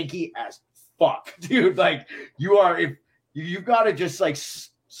janky as fuck, dude. Like you've got to just like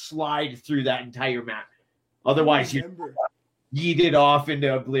slide through that entire map. Otherwise, you yeet it off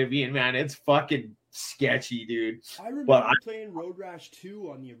into oblivion, man. It's fucking sketchy, dude. I remember playing Road Rash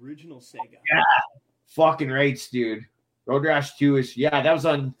 2 on the original Sega. Yeah. Fucking rights, dude. Road Rash 2 is that's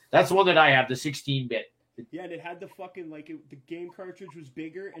the one that I have, the 16-bit. Yeah, and it had the fucking the game cartridge was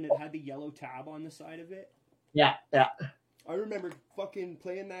bigger and it had the yellow tab on the side of it. Yeah. I remember fucking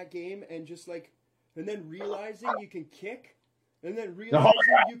playing that game and just and then realizing you can kick, and then realizing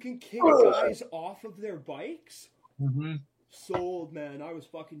you can kick guys off of their bikes. Mm-hmm. Sold, man. I was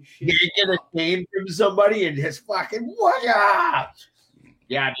fucking shit. You get a name from somebody and just fucking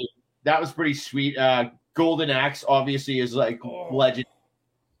yeah, dude. That was pretty sweet. Golden Axe obviously is legend.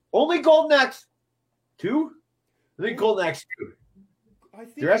 Only Golden Axe 2? I think Golden Axe 2. I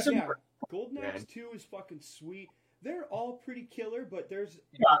think Golden Axe 2 is fucking sweet. They're all pretty killer, but I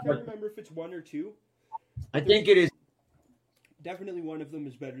can't remember if it's 1 or 2. I think it is. Definitely one of them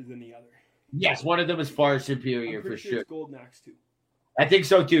is better than the other. Yes, one of them is far superior for sure. It's Golden Axe 2. I think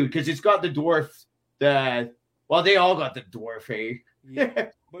so too, because it's got the dwarf. They all got the dwarf, eh? Yeah,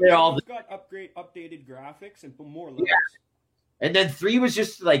 but it's got updated graphics and more levels. Yeah. And then 3 was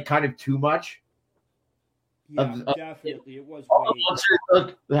just kind of too much. Yeah, definitely. It was all the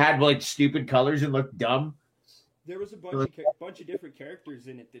monsters had stupid colors and looked dumb. There was a bunch of different characters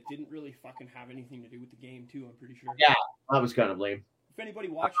in it that didn't really fucking have anything to do with the game too, I'm pretty sure. Yeah, that was kind of lame. If anybody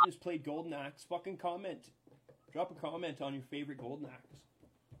watching this played Golden Axe, fucking comment. Drop a comment on your favorite Golden Axe.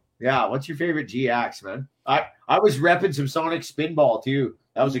 Yeah, what's your favorite G-Axe, man? I was repping some Sonic Spinball too.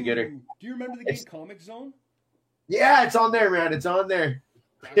 That was a gooder. Do you remember the game Comic Zone? Yeah, it's on there, man. It's on there.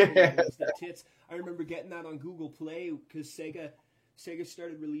 The tits. I remember getting that on Google Play because Sega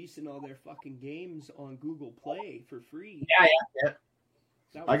started releasing all their fucking games on Google Play for free. Yeah.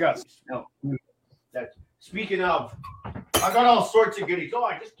 I got that. Speaking of, I got all sorts of goodies. Oh,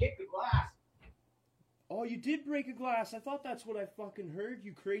 I just kicked the glass. Oh, you did break a glass. I thought that's what I fucking heard,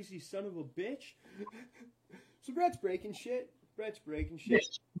 you crazy son of a bitch. So Brett's breaking shit.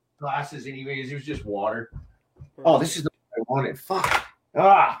 Glasses anyways. It was just water. Perfect. Oh, this is the one I wanted. Fuck.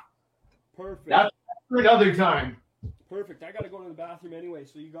 Ah. Perfect. That's for another time. Perfect. I got to go to the bathroom anyway,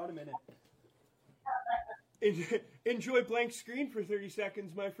 so you got a minute. Enjoy blank screen for 30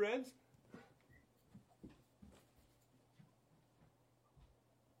 seconds, my friends.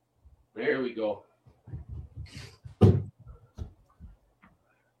 There we go.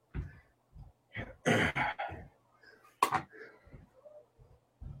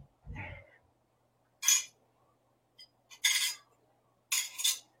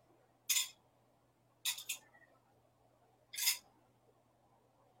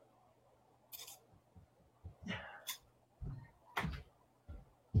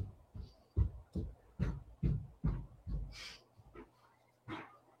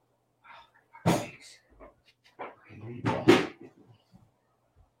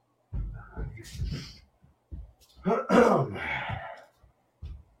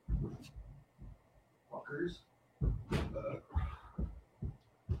 Fuckers.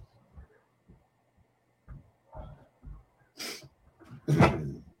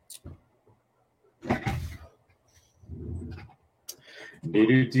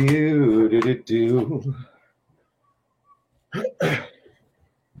 Do.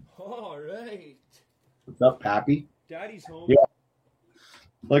 All right. What's up, Pappy? Daddy's home. Yeah.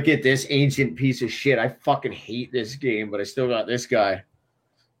 Look at this ancient piece of shit. I fucking hate this game, but I still got this guy.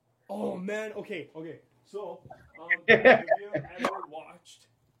 Oh man. Okay. So, have you ever watched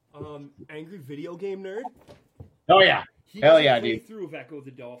Angry Video Game Nerd? Oh yeah. Hell yeah, dude. Through of Echo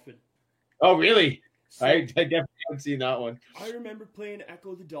the Dolphin. Oh really? So, I definitely haven't seen that one. I remember playing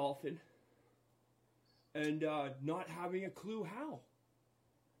Echo the Dolphin and not having a clue how.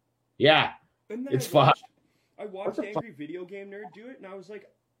 Yeah. And then it's fun. I watched Angry Video Game Nerd do it, and I was like,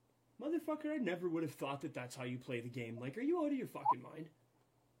 motherfucker, I never would have thought that that's how you play the game. Like, are you out of your fucking mind?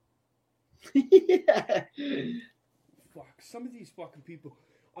 Yeah. Fuck, some of these fucking people.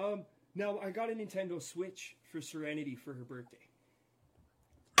 Now, I got a Nintendo Switch for Serenity for her birthday.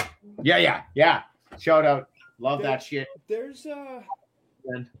 Yeah. Shout out. Love that shit. There's I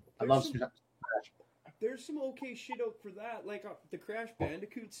love some. There's some okay shit out for that. Like the Crash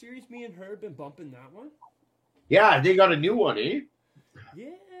Bandicoot series, me and her have been bumping that one. Yeah, they got a new one, eh?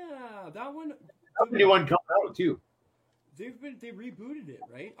 Yeah, that one. A new one coming out too. They rebooted it,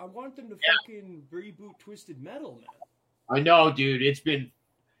 right? I want them to fucking reboot Twisted Metal, man. I know, dude. It's been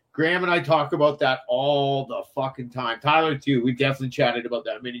Graham and I talk about that all the fucking time. Tyler too. We've definitely chatted about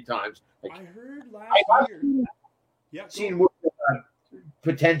that many times. Like, I heard last year. Yeah, seen more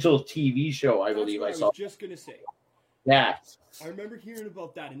potential TV show, I believe I saw. I was just gonna say. Yeah. I remember hearing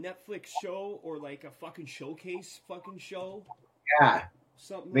about that, a Netflix show or like a fucking showcase fucking show. Yeah.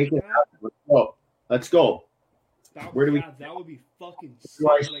 Something Make like it that. Happen. Let's go. That Where do we? That would be fucking sick.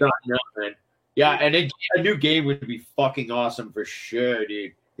 Where do I start now, man? Yeah, and a new game would be fucking awesome for sure,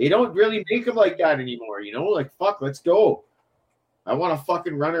 dude. They don't really make them like that anymore, you know? Like, fuck, let's go. I want to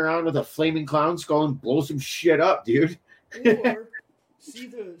fucking run around with a flaming clown skull and blow some shit up, dude. Or see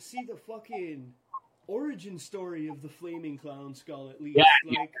the fucking origin story of the flaming clown skull at least.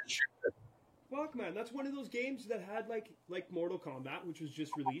 Yeah, Like, sure. fuck, man, that's one of those games that had like Mortal Kombat, which was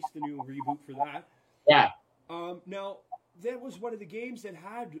just released, the new reboot for that. Yeah. Now that was one of the games that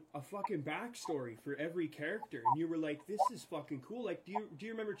had a fucking backstory for every character, and you were like, "This is fucking cool." Like, do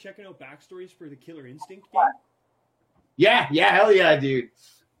you remember checking out backstories for the Killer Instinct game? Yeah, hell yeah, dude.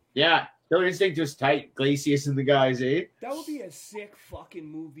 Yeah, Killer Instinct was tight. Glacius and the guys, eh? That would be a sick fucking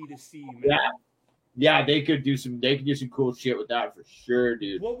movie to see, man. Yeah, they could do some cool shit with that for sure,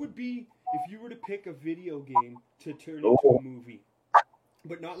 dude. What would be if you were to pick a video game to turn into a movie,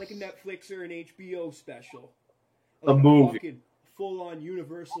 but not like a Netflix or an HBO special? Like a movie. Fucking full-on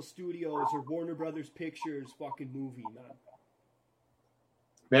Universal Studios or Warner Brothers Pictures fucking movie, man.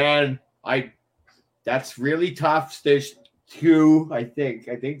 Man, that's really tough. There's two, I think.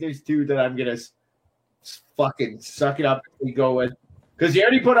 I think there's two that I'm gonna fucking suck it up and go with. Because he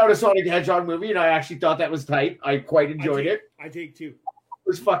already put out a Sonic the Hedgehog movie, and I actually thought that was tight. I quite enjoyed it. I dig too. It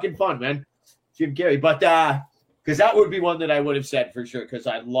was fucking fun, man. Jim Carrey. But because that would be one that I would have said for sure, because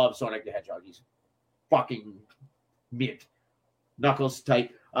I love Sonic the Hedgehog. He's fucking mint. Knuckles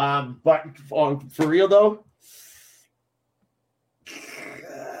tight. But for real though,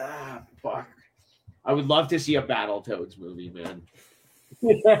 fuck. I would love to see a Battletoads movie, man.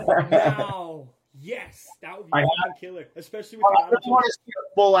 Wow. Yes, that would be fucking killer. Especially with I just want to see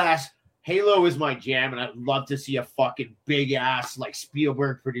a full ass. Halo is my jam, and I'd love to see a fucking big ass, like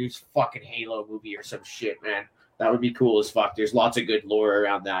Spielberg produced fucking Halo movie or some shit, man. That would be cool as fuck. There's lots of good lore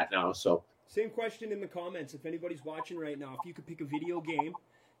around that now, so. Same question in the comments. If anybody's watching right now, if you could pick a video game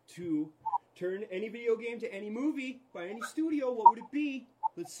to turn any video game to any movie by any studio, what would it be?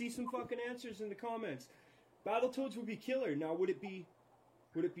 Let's see some fucking answers in the comments. Battletoads would be killer. Now, would it be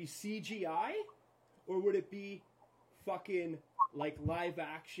CGI? Or would it be fucking like live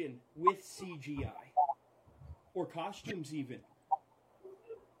action with CGI? Or costumes even?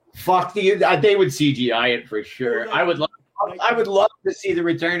 Fuck, they would CGI it for sure. Like, I would love to see the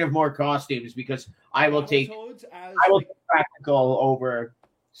return of more costumes because I will take practical over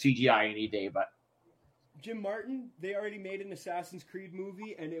CGI any day. But Jim Martin, they already made an Assassin's Creed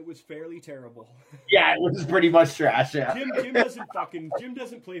movie and it was fairly terrible. Yeah, it was pretty much trash. Yeah. Jim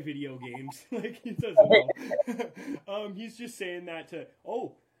doesn't play video games. Like he doesn't know. He's just saying that to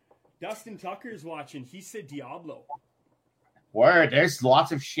Dustin Tucker's watching. He said Diablo. Word, there's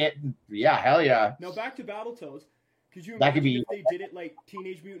lots of shit. Yeah, hell yeah. Now back to Battletoads. Could you That could imagine be- if they did it like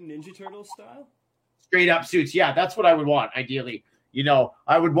Teenage Mutant Ninja Turtles style? Straight up suits. Yeah, that's what I would want, ideally. You know,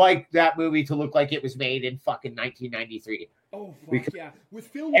 I would like that movie to look like it was made in fucking 1993. Oh, fuck Because yeah. With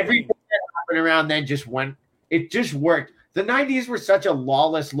film Everything that happened around then just went, it just worked. The 90s were such a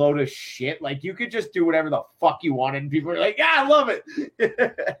lawless load of shit. Like, you could just do whatever the fuck you wanted, and people were like, yeah, I love it.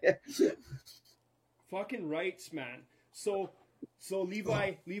 fucking rights, man. So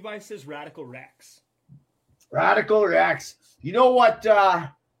Levi says Radical Rex. Radical Rex. You know what?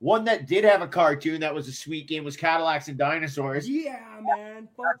 One that did have a cartoon that was a sweet game was Cadillacs and Dinosaurs. Yeah, man.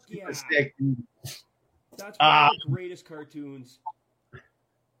 Fuck yeah. Sick, dude. That's one of the greatest cartoons.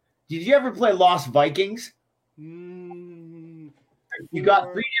 Did you ever play Lost Vikings? You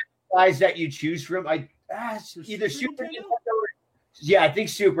got three different guys that you choose from. Either Super Nintendo? or, yeah, I think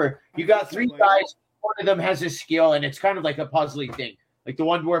Super. You got three guys. One of them has a skill, and it's kind of like a puzzly thing. Like the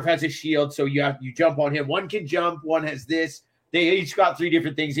one dwarf has a shield, so you jump on him. One can jump. One has this. They each got three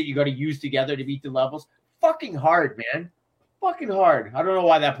different things that you got to use together to beat the levels. Fucking hard, man. Fucking hard. I don't know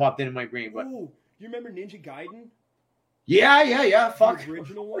why that popped into my brain, but Ooh, you remember Ninja Gaiden? yeah. Fuck. The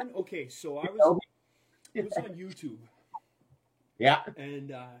original one? Okay, so it was on YouTube. Yeah.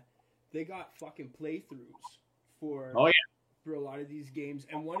 And they got fucking playthroughs for a lot of these games.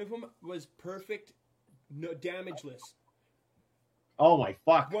 And one of them was perfect, no damageless. Oh my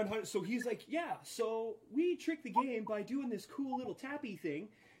fuck. 100. So he's like, yeah, so we tricked the game by doing this cool little tappy thing.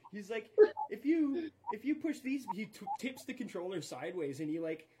 He's like, if you push these, he tips the controller sideways and he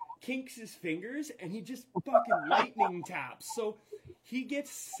like kinks his fingers and he just fucking lightning taps. So he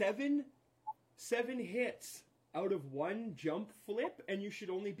gets seven hits out of one jump flip, and you should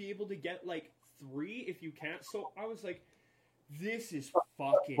only be able to get like 3 if you can't. So I was like, this is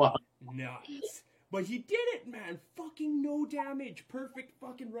fucking nuts. But he did it, man. Fucking no damage. Perfect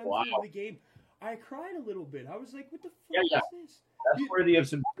fucking run through the game. I cried a little bit. I was like, what the fuck Yeah. is this? That's worthy of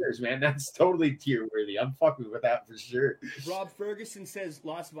some tears, man. That's totally tier worthy. I'm fucking with that for sure. Rob Ferguson says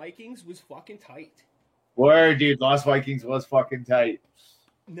Lost Vikings was fucking tight. Word, dude. Lost Vikings was fucking tight.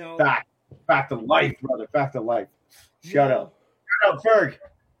 No. Back to life, brother. Back to life. Shut up, Ferg.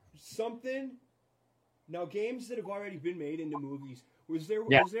 Something. Now, games that have already been made into movies. Was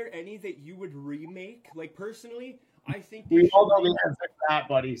there any that you would remake? Like, personally, I think we all know the answer to that,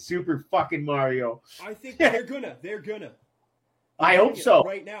 buddy. Super fucking Mario. I think they're gonna. I hope so.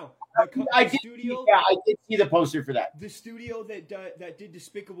 Right now, I did see the poster for that. The studio that did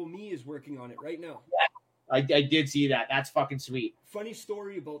Despicable Me is working on it right now. Yeah, I did see that. That's fucking sweet. Funny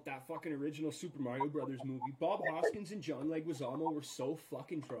story about that fucking original Super Mario Brothers movie. Bob Hoskins and John Leguizamo were so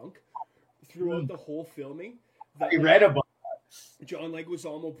fucking drunk throughout the whole filming that I read about that. John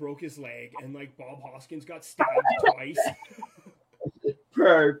Leguizamo broke his leg, and like Bob Hoskins got stabbed twice.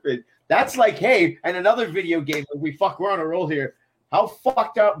 Perfect. That's like, hey, and another video game. We're on a roll here. How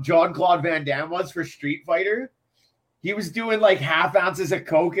fucked up Jean-Claude Van Damme was for Street Fighter. He was doing like half ounces of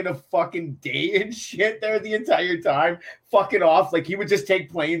coke in a fucking day and shit there the entire time, fucking off. Like he would just take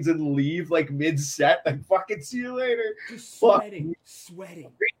planes and leave like mid-set. Like fucking see you later. Just sweating.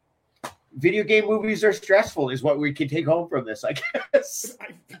 Video game movies are stressful, is what we can take home from this, I guess.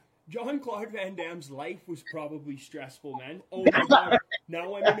 Jean-Claude Van Damme's life was probably stressful, man. Oh my god.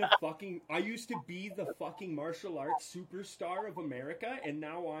 Now I'm in I used to be the fucking martial arts superstar of America, and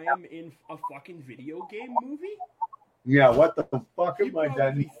now I am in a fucking video game movie? Yeah, what the fuck am I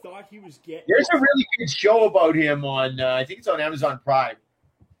done? He thought he was getting... There's a really good show about him on, I think it's on Amazon Prime.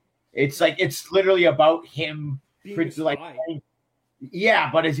 It's literally about him. Being a spy. Yeah,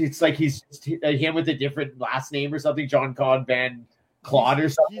 but it's like he's him with a different last name or something, Jean-Claude Van Claude or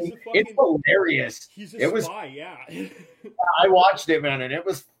something. It's hilarious. He's a spy, yeah. I watched it, man, and it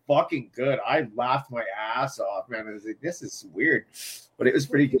was fucking good. I laughed my ass off, man. I was like, this is weird, but it was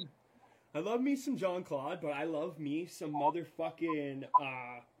pretty good. I love me some Jean-Claude, but I love me some motherfucking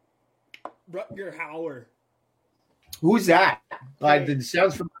Rutger Hauer. Who's that? It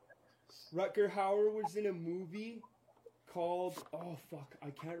sounds from... Rutger Hauer was in a movie called, oh fuck,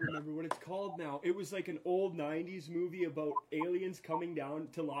 I can't remember what it's called now. It was like an old 90s movie about aliens coming down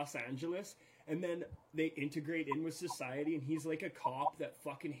to Los Angeles, and then they integrate in with society, and he's like a cop that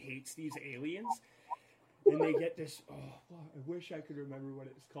fucking hates these aliens. And they get this, oh fuck, I wish I could remember what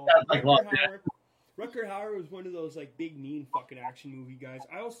it's called. Rutger Hauer was one of those like big mean fucking action movie guys.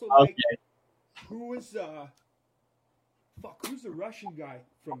 I also like, who's the Russian guy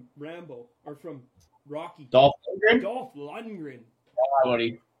from Rambo, or from Rocky? Dolph Lundgren.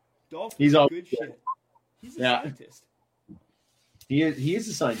 He's all good shit. He's a scientist. He is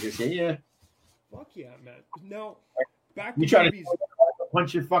a scientist, yeah. Fuck yeah, man. Now, back to you try movies. to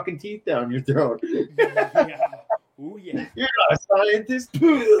punch your fucking teeth down your throat. Yeah. Ooh, yeah. You're not a scientist.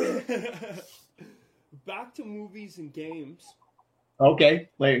 Back to movies and games. Okay,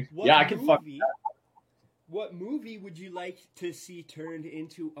 wait. I can fuck that. What movie would you like to see turned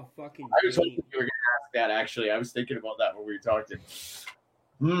into a fucking I was hoping game? you were going to ask that, actually. I was thinking about that when we were talking.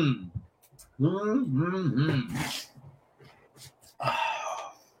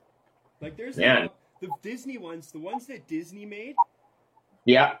 Like, there's the Disney ones, the ones that Disney made.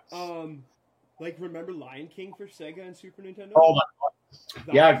 Yeah. Like, remember Lion King for Sega and Super Nintendo? Oh, my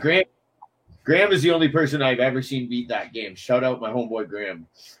God. Yeah, Graham is the only person I've ever seen beat that game. Shout out my homeboy Graham.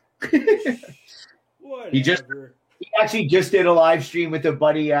 Whatever. He actually just did a live stream with a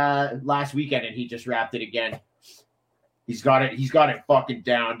buddy last weekend, and he just wrapped it again. He's got it fucking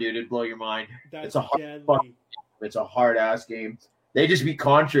down, dude. It'd blow your mind. It's a hard ass game. They just beat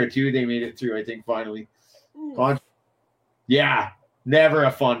Contra too. They made it through, I think, finally. Contra. Yeah, never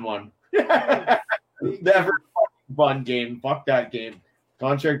a fun one. Never a fun game. Fuck that game.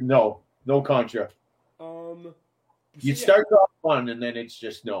 Contra, no Contra. You start off fun, and then it's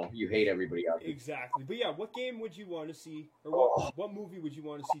just you hate everybody else. Exactly. But yeah, what game would you want to see, or what movie would you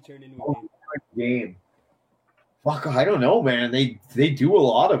want to see turned into a game? Fuck, I don't know, man. They do a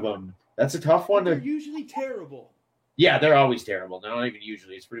lot of them. That's a tough one. They're usually terrible. Yeah, they're always terrible. Not even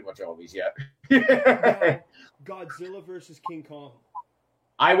usually. It's pretty much always, yeah. Godzilla versus King Kong.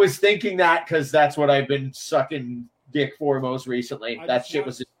 I was thinking that because that's what I've been sucking dick for most recently. That shit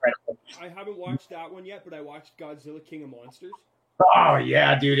was incredible. I haven't watched that one yet, but I watched Godzilla King of Monsters. Oh,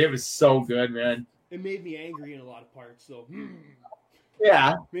 yeah, dude. It was so good, man. It made me angry in a lot of parts, so.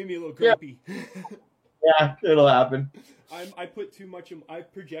 Yeah. Made me a little grumpy. Yeah, it'll happen. I put too much. I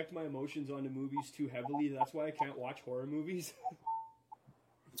project my emotions onto movies too heavily. That's why I can't watch horror movies.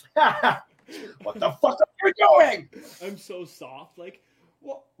 What the fuck are you doing? I'm so soft. Like,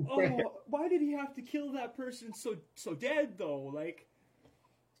 Well, why did he have to kill that person so dead though? Like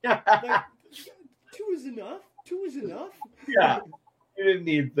 2 is enough. 2 is enough. Yeah. You didn't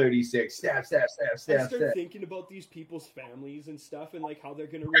need 36. Stab. I start thinking about these people's families and stuff, and like how they're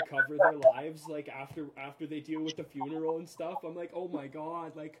gonna recover their lives, like after they deal with the funeral and stuff. I'm like, oh my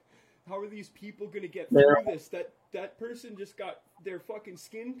god, like how are these people gonna get through this? That person just got their fucking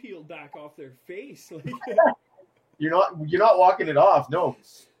skin peeled back off their face. Like, you're not walking it off. No.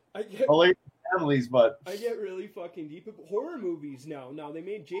 I get families, but I get really fucking deep. Horror movies now. Now they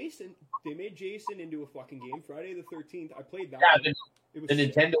made Jason into a fucking game. Friday the 13th. I played that. Yeah, the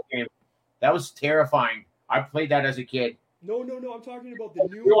Nintendo game. That was terrifying. I played that as a kid. No. I'm talking about the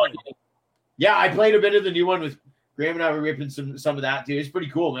new one. Yeah, I played a bit of the new one with Graham and I were ripping some of that too. It's pretty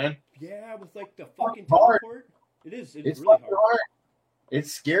cool, man. Yeah, with like the fucking hard. teleport. It's really hard.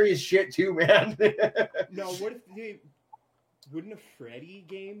 It's scary as shit too, man. Now, what if wouldn't a Freddy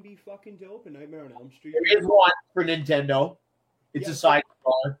game be fucking dope? A Nightmare on Elm Street? There is one for Nintendo. It's a side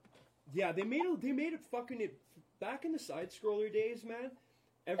scroller. Yeah, they made it fucking back in the side scroller days, man.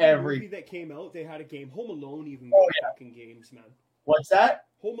 Every movie that came out, they had a game. Home Alone even got fucking games, man. What's that?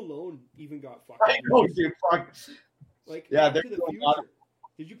 Home Alone even got fucking I know, dude. Fuck. Like, yeah, Back to the Future.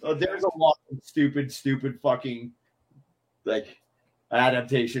 Did you play there's a lot of stupid fucking like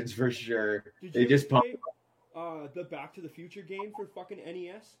adaptations for sure. They just play the Back to the Future game for fucking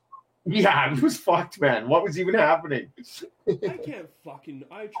NES? Yeah, it was fucked, man. What was even happening?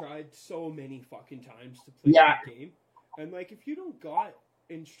 I tried so many fucking times to play that game. And like, if you don't got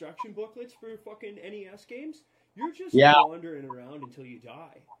instruction booklets for fucking NES games, you're just wandering around until you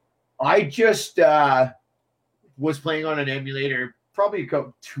die. I just was playing on an emulator probably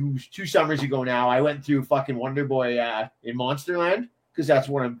two summers ago now. I went through fucking Wonder Boy in Monsterland because that's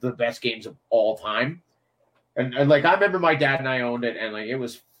one of the best games of all time. And like, I remember my dad and I owned it, and like, it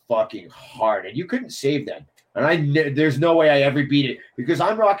was fucking hard, and you couldn't save that. And there's no way I ever beat it because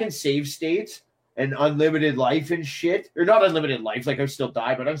I'm rocking save states and unlimited life and shit, or not unlimited life, like I still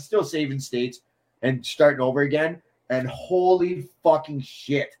die, but I'm still saving states and starting over again. And holy fucking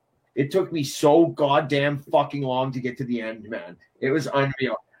shit, it took me so goddamn fucking long to get to the end, man. It was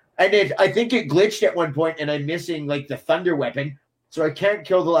unreal. And I think it glitched at one point, and I'm missing like the thunder weapon, so I can't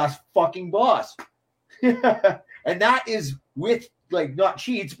kill the last fucking boss. And that is with like not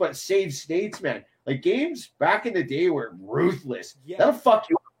cheats, but save states, man. Like, games back in the day were ruthless. Yeah. That'll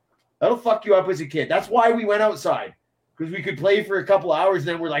fuck you up as a kid. That's why we went outside, because we could play for a couple hours, and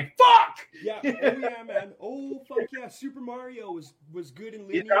then we're like, fuck. Yeah, yeah, man. Oh fuck yeah, Super Mario was good and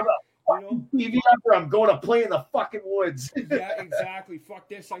linear. TV upper, I'm going to play in the fucking woods. Yeah, exactly. Fuck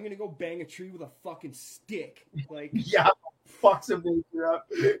this. I'm gonna go bang a tree with a fucking stick. Like, yeah, fuck some nature up.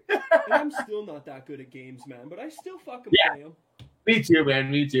 And I'm still not that good at games, man, but I still fucking play them. Me too,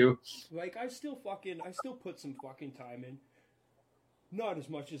 man. Me too. Like, I still put some fucking time in. Not as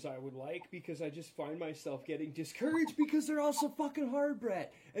much as I would like, because I just find myself getting discouraged because they're all so fucking hard,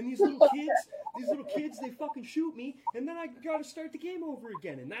 Brett. And these little kids, they fucking shoot me, and then I gotta start the game over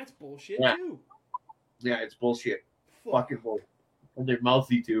again, and that's bullshit too. Yeah, it's bullshit. Fucking bullshit. And they're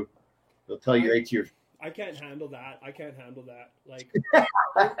mouthy too. They'll tell you right to your... I can't handle that. Like,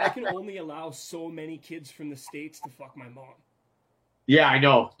 I can only allow so many kids from the States to fuck my mom. Yeah, I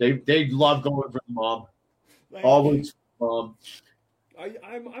know. They love going for the mom. Like, always mom.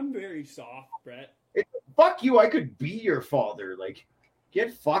 I'm very soft, Brett. Fuck you, I could be your father. Like,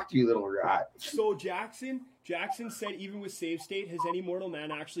 get fucked, you little rat. So Jackson said even with save state, has any mortal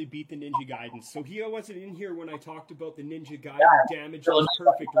man actually beat the Ninja Gaiden? So he wasn't in here when I talked about the Ninja Gaiden damageless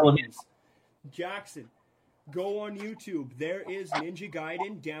perfect runs. Jackson, go on YouTube. There is Ninja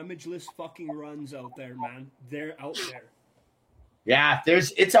Gaiden damageless fucking runs out there, man. They're out there. Yeah,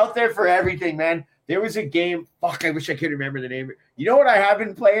 it's out there for everything, man. There was a game. Fuck, I wish I could remember the name. You know what I have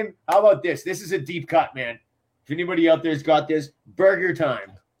been playing? How about this? This is a deep cut, man. If anybody out there's got this, Burger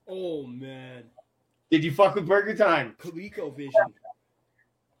Time. Oh, man. Did you fuck with Burger Time? ColecoVision.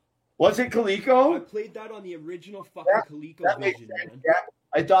 Was it Coleco? I played that on the original fucking ColecoVision, man. Yeah,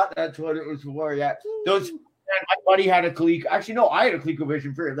 I thought that's what it was for. Yeah, my buddy had a Coleco. Actually, no, I had a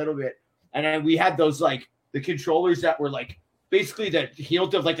ColecoVision for a little bit, and then we had those like the controllers that were like basically the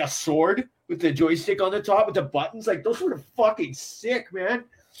hilt of like a sword with the joystick on the top with the buttons. Like, those were fucking sick, man.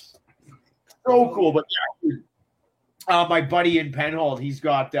 So cool. But yeah, my buddy in Penhold, he's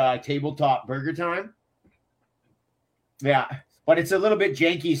got tabletop Burger Time. Yeah, but it's a little bit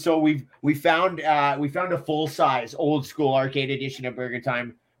janky. So we found a full size old school arcade edition of Burger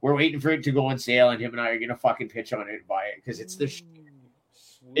Time. We're waiting for it to go on sale, and him and I are gonna fucking pitch on it and buy it because it's the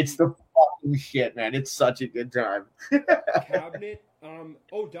it's the fucking shit, man. It's such a good time.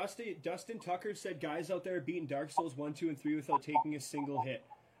 Dustin Tucker said guys out there beating Dark Souls 1, 2, and 3 without taking a single hit.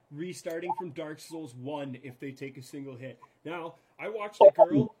 Restarting from Dark Souls 1 if they take a single hit. Now, I watched a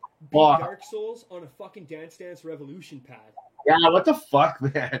girl beat Dark Souls on a fucking Dance Dance Revolution pad. Yeah, what the fuck,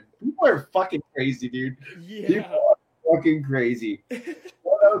 man? People are fucking crazy, dude. Yeah. People are fucking crazy.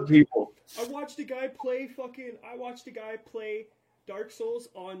 What are people? I watched a guy play Dark Souls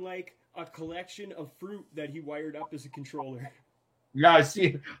on like a collection of fruit that he wired up as a controller. Yeah, I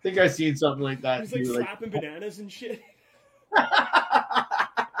think I've seen something like that. He's like slapping bananas and shit.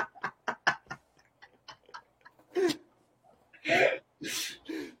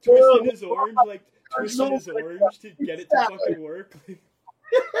 Twisting his orange to get it to fucking work.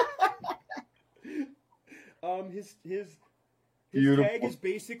 His tag is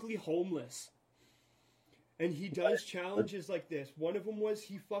basically homeless. And he does challenges like this. One of them was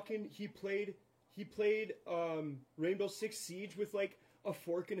he played Rainbow Six Siege with like a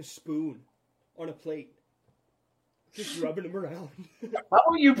fork and a spoon on a plate. Just rubbing them around. How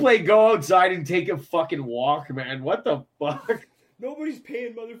about you go outside and take a fucking walk, man? What the fuck? Nobody's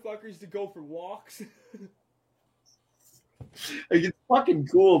paying motherfuckers to go for walks. Like, it's fucking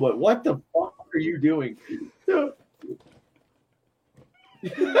cool, but what the fuck are you doing?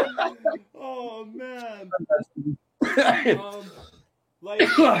 Oh man. Like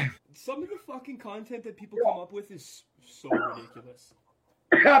some of the fucking content that people come up with is so ridiculous.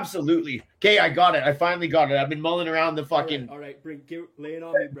 Absolutely. Okay, I got it. I finally got it. I've been mulling around the fucking. All right, lay it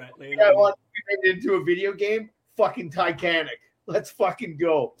on me, Brett. Lay it I on me. want to get into a video game. Fucking Titanic. Let's fucking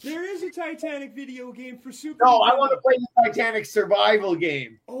go. There is a Titanic video game for Super. No, Nintendo. I want to play the Titanic survival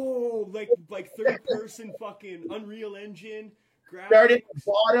game. Oh, like third person fucking Unreal Engine. Start at the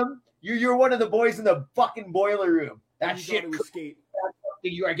bottom. You're one of the boys in the fucking boiler room. That shit. You gotta escape.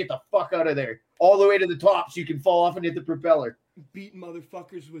 You gotta get the fuck out of there. All the way to the top so you can fall off and hit the propeller. Beating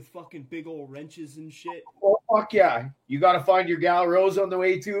motherfuckers with fucking big old wrenches and shit. Oh, fuck yeah. You gotta find your gal Rose on the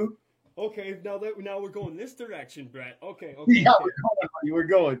way too. Okay, now we're going this direction, Brett. Okay. Yeah, Okay. we're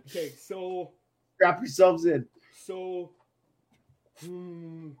going. Okay, so Strap yourselves in. So,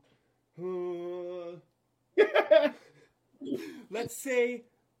 let's say,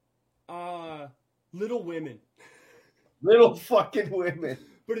 Little Women. Little fucking women.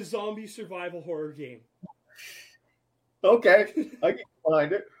 But a zombie survival horror game. Okay, I can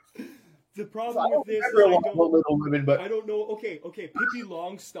find it. The problem with this is Little Women, but I don't know. Okay, Pippi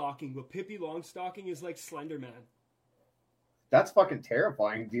Longstocking, but Pippi Longstocking is like Slender Man. that's fucking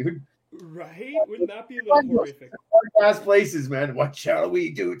terrifying, dude. Right? Wouldn't that be a little horrific? Last places, man. What shall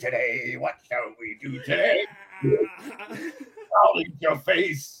we do today? What shall we do today? I'll eat your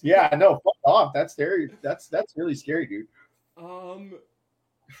face. Yeah, no, fuck off. That's scary. That's really scary, dude. Do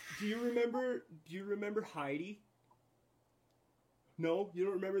you remember Heidi? No, you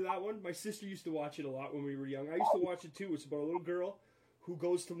don't remember that one? My sister used to watch it a lot when we were young. I used to watch it too. It's about a little girl who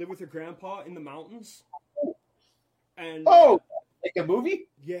goes to live with her grandpa in the mountains. And like a movie?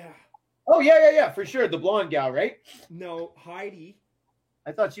 Yeah. Oh yeah, for sure. The blonde gal, right? No, Heidi.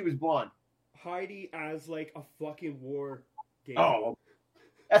 I thought she was blonde. Heidi as like a fucking war game. Oh,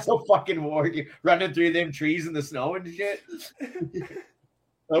 that's a fucking war game. Running through them trees in the snow and shit.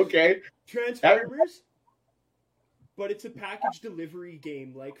 Okay. Transformers. But it's a package delivery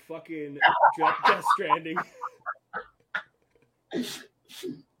game like fucking Death Stranding.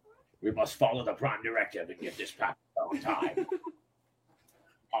 We must follow the Prime Directive and get this package on time.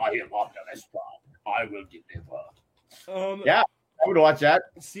 I am Optimus Prime. I will deliver. Yeah, I would watch that.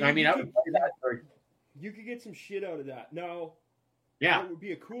 See, I mean, I would play that. You could get some shit out of that. Now, yeah, that would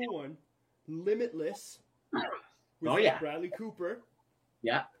be a cool one. Limitless. With Bradley Cooper.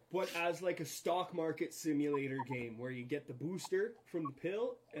 Yeah. But as like a stock market simulator game where you get the booster from the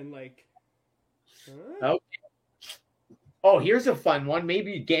pill and like. Okay. Oh, here's a fun one.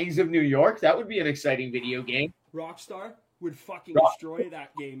 Maybe Gangs of New York. That would be an exciting video game. Rockstar would fucking destroy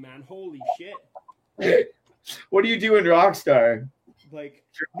that game, man. Holy shit. What do you do in Rockstar? Like,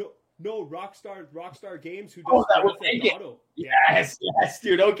 no, Rockstar Games who does that would make it. Auto. Yes,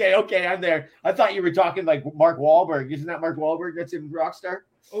 dude. Okay, I'm there. I thought you were talking like Mark Wahlberg. Isn't that Mark Wahlberg that's in Rockstar?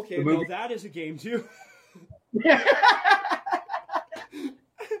 Okay, well, that is a game too.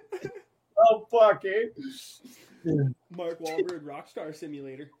 Oh, fuck, eh? Mark Wahlberg Rockstar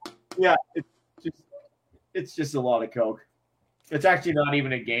Simulator. Yeah, it's just a lot of coke. It's actually not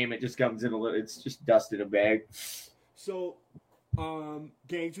even a game. It just comes in a little. It's just dust in a bag. So,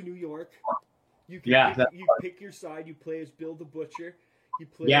 Gangs of New York. You pick your side. You play as Bill the Butcher. You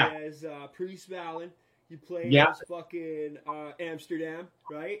play as Priest Vallon. You play as fucking Amsterdam,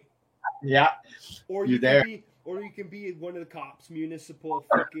 right? Yeah. Or You you there. can be one of the cops, municipal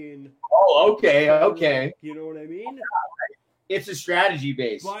fucking. Oh, okay. You know what I mean? It's a strategy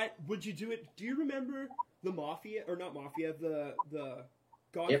base. But would you do it? Do you remember the Mafia or not Mafia? The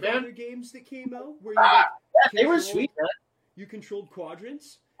Godfather Hitman? games that came out where you like They were sweet, man. you controlled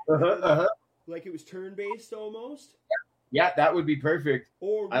quadrants, Uh-huh. like it was turn based almost. Yeah, that would be perfect.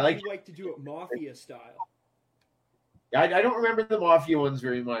 Or would I like- you like to do it Mafia style? I don't remember the Mafia ones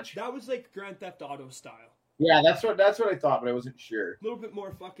very much. That was like Grand Theft Auto style. Yeah, that's what I thought, but I wasn't sure. A little bit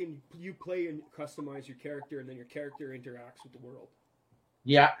more fucking. You play and customize your character, and then your character interacts with the world.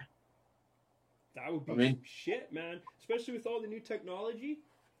 Yeah. That would be I mean- some shit, man. Especially with all the new technology.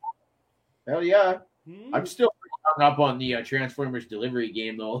 Hell yeah. Hmm? I'm still hung up on the Transformers delivery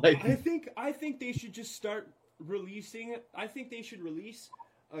game though. Like, I think they should just start releasing. I think they should release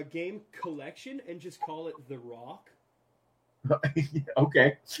a game collection and just call it The Rock,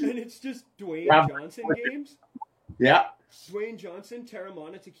 okay. and it's just Dwayne Yeah. Johnson games. Yeah. Dwayne Johnson,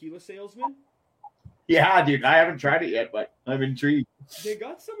 Terramana Tequila Salesman. Yeah, dude. I haven't tried it yet, but I'm intrigued. They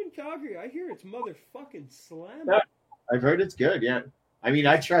got some in Calgary. I hear it's motherfucking slam. Yeah. I've heard it's good, yeah. I mean,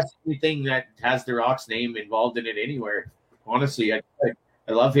 I trust anything that has The Rock's name involved in it anywhere. Honestly, I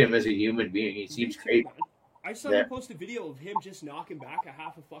love him as a human being. He seems Me too, great. man. I saw Yeah. him post a video of him just knocking back a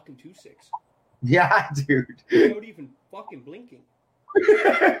half a fucking 2-6 Yeah, dude. without even fucking blinking.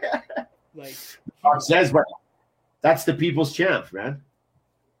 Like, Rock says, but that's the people's champ, man.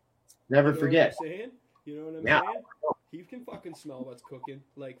 Never you know forget. What I'm saying? You know what I'm Yeah. saying? He can fucking smell what's cooking.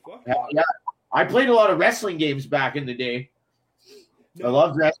 Like, fuck Hell yeah. yeah. I played a lot of wrestling games back in the day. I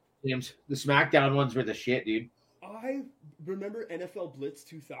loved wrestling games. The SmackDown ones were the shit, dude. I remember NFL Blitz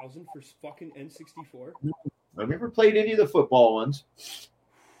 2000 for fucking N64. I never played any of the football ones.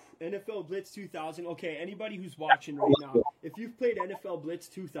 NFL Blitz 2000. Okay, anybody who's watching right now, if you've played NFL Blitz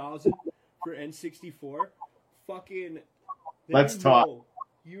 2000 for N64, fucking then Let's talk.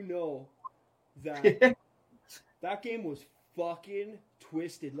 You know that that game was fucking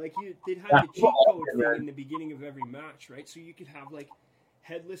twisted. Like they'd have the cheat code thing in the beginning of every match, right? So you could have like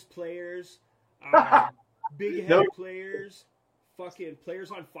headless players, big head players, fucking players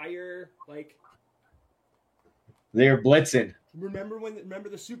on fire. Like, They're blitzing. remember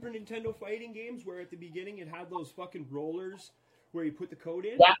the Super Nintendo fighting games where at the beginning it had those fucking rollers where you put the code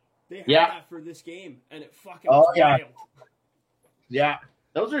in? Yeah. They had Yeah. that for this game, and it fucking Oh, was yeah. wild. Yeah.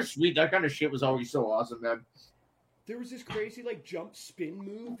 Those are sweet. That kind of shit was always so awesome, man. There was this crazy like jump spin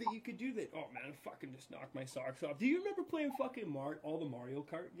move that you could do that. Oh man, fucking just knocked my socks off. Do you remember playing fucking all the Mario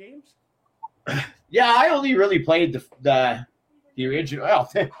Kart games? Yeah, I only really played the original. Well,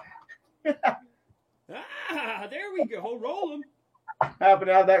 Ah, there we go. Roll them. happen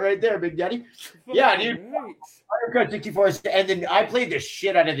to have that right there, Big Daddy. Yeah, dude. Right. Mario Kart 64, and then I played the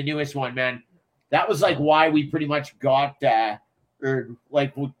shit out of the newest one, man. That was like why we pretty much got, or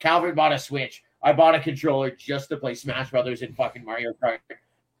like when Calvin bought a Switch. I bought a controller just to play Smash Brothers and fucking Mario Kart,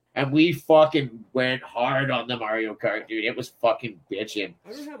 and we fucking went hard on the Mario Kart, dude. It was fucking bitching.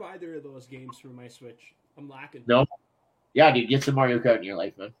 I don't have either of those games for my Switch. I'm lacking. No, yeah, dude, get some Mario Kart in your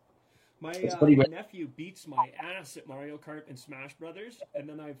life, man. My, It's pretty my bad. nephew beats my ass at Mario Kart and Smash Brothers, and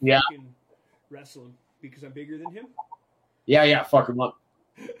then I Yeah. fucking wrestle him because I'm bigger than him. Yeah, fuck him up.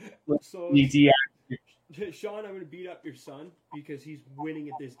 So ET, Sean, I'm going to beat up your son because he's winning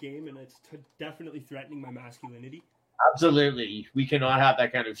at this game, and it's definitely threatening my masculinity. absolutely. We cannot have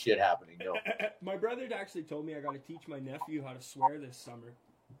that kind of shit happening. No. My brother actually told me I got to teach my nephew how to swear this summer.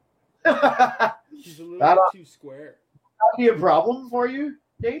 That'll He's a little That'll- bit too square. be a problem for you,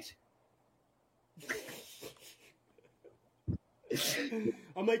 Nate?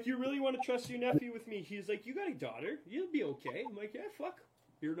 I'm like, you really want to trust your nephew with me? He's like, you got a daughter. You'll be okay. I'm like, yeah, fuck.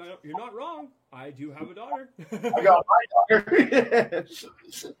 You're not wrong. I do have a daughter. I got my daughter.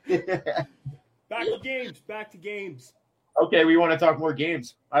 Back to games. Okay, we want to talk more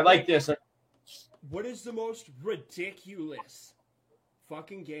games. I like this. What is the most ridiculous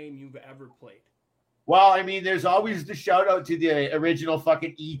fucking game you've ever played? Well, I mean, there's always the shout out to the original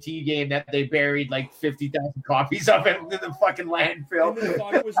fucking ET game that they buried like 50,000 copies of it in the fucking And they landfill.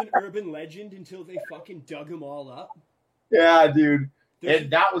 thought it was an urban legend until they fucking dug them all up. Yeah, dude. There's-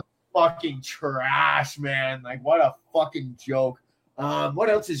 And that was fucking trash, man. Like, what a fucking joke. What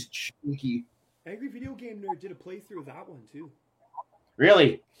else is cheeky? Angry Video Game Nerd did a playthrough of that one too.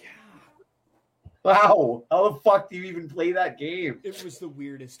 Really? Yeah. Wow. How the fuck do you even play that game? It was the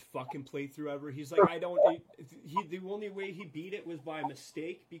weirdest fucking playthrough ever. He's like, the only way he beat it was by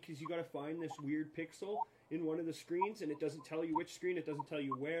mistake because you got to find this weird pixel in one of the screens and it doesn't tell you which screen, it doesn't tell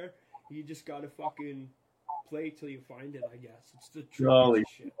you where. You just got to fucking play till you find it. I guess it's the Holy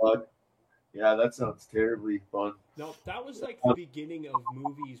trickiest shit. fuck. Yeah, that sounds terribly fun. No, that was like the beginning of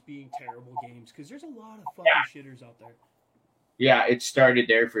movies being terrible games because there's a lot of fucking shitters out there. Yeah, it started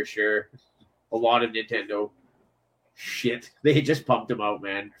there for sure. A lot of Nintendo shit. They just pumped them out,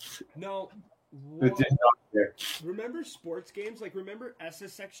 man. No, It's just not there. remember sports games? Like remember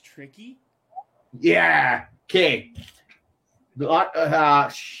SSX Tricky? Yeah. Okay.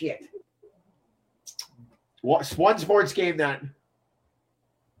 Shit. What's one sports game that?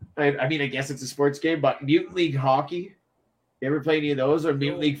 I mean, I guess it's a sports game, but Mutant League Hockey. You ever play any of those or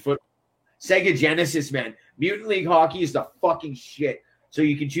Mutant No. League Foot? Sega Genesis, man. Mutant League Hockey is the fucking shit. So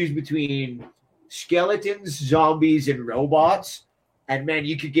you can choose between skeletons, zombies, and robots. And man,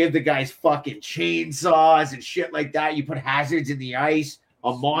 you could give the guys fucking chainsaws and shit like that. You put hazards in the ice,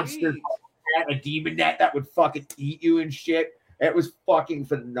 a monster, Sweet. a demon net that would fucking eat you and shit. It was fucking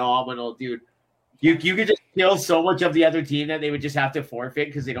phenomenal, dude. You could just kill so much of the other team that they would just have to forfeit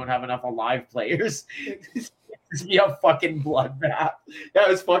because they don't have enough alive players. Just be a fucking bloodbath. That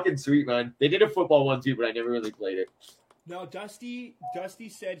was fucking sweet, man. They did a football one too, but I never really played it. Now, Dusty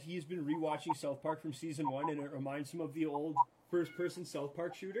said he's been rewatching South Park from season 1, and it reminds him of the old first-person South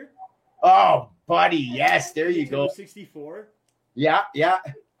Park shooter. Oh, buddy, yes, there you go. Nintendo 64. Yeah.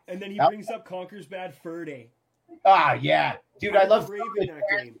 And then he Yep. brings up Conker's Bad Fur Day. Ah, yeah. Dude, I love Raving that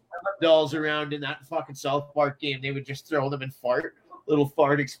game. dolls around in that fucking South Park game. They would just throw them and fart. Little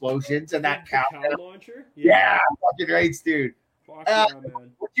fart explosions and that The cow. cow launcher. Yeah, fucking right, dude. Fuck yeah,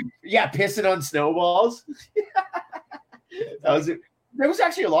 man. Yeah, pissing on snowballs. That was it. There was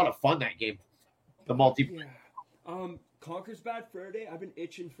actually a lot of fun that game. The multiplayer. Yeah. Conker's Bad Fur Day. I've been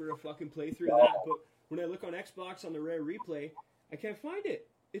itching for a fucking playthrough of that, but when I look on Xbox on the rare replay, I can't find it.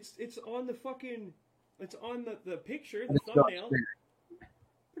 It's on the fucking. It's on the picture, the thumbnail,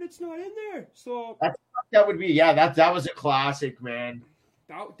 but it's not in there. So That would be, yeah, that was a classic, man.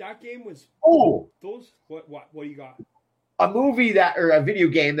 that game was Oh, those. What do you got? a movie that, or a video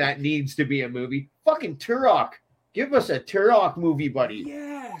game that needs to be a movie. Fucking Turok. Give us a Turok movie, buddy.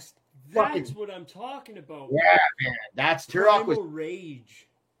 Yes, Fucking- that's what I'm talking about. Yeah, man. That's Turok was. Primal Rage.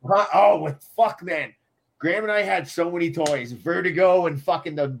 Fuck, man. Graham and I had so many toys. Vertigo and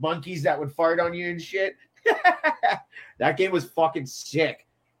fucking the monkeys that would fart on you and shit. That game was fucking sick.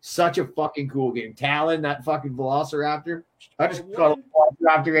 Such a fucking cool game. Talon, that fucking Velociraptor. I just got a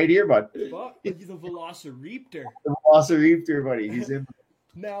Velociraptor right here, bud. Fuck, the Velociraptor. The Velociraptor, buddy. He's in.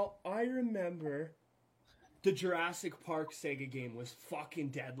 Now, I remember the Jurassic Park Sega game was fucking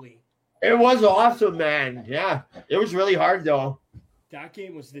deadly. It was awesome, man. Yeah. It was really hard, though. That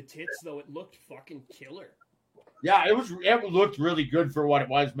game was the tits, though. It looked fucking killer. Yeah, it looked really good for what it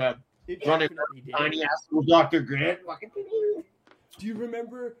was, man. It Running definitely did. tiny ass little Dr. Grant. Fucking. Do you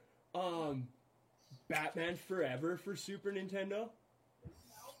remember Batman Forever for Super Nintendo?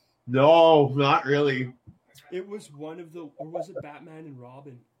 No, not really. It was one of the, or was it Batman and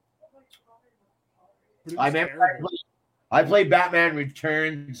Robin? But it I was remember terrible. I played Batman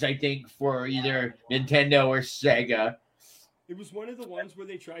Returns, I think, for either Nintendo or Sega. It was one of the ones where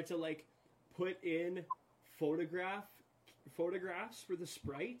they tried to like put in photographs for the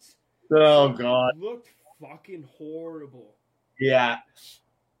sprites. Oh god. It looked fucking horrible. Yeah.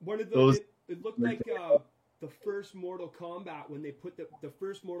 One of Those- it looked like the first Mortal Kombat when they put the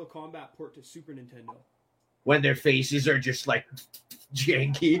first Mortal Kombat port to Super Nintendo. When their faces are just like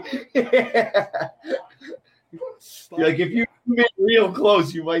janky. Like if you zoom in real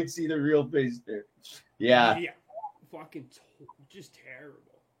close, you might see the real face there. Yeah. Yeah, fucking just terrible.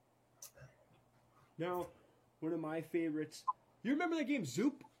 Now, one of my favorites. You remember that game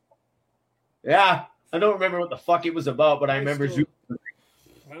Zoop? Yeah. I don't remember what the fuck it was about, but I remember still- Zoom.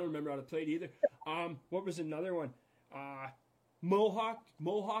 I don't remember how to play it either. What was another one?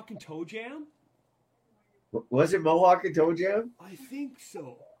 Mohawk and Toe Jam. Was it Mohawk and Toe Jam? I think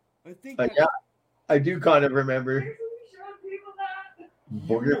so. I think Yeah, I do kind of remember.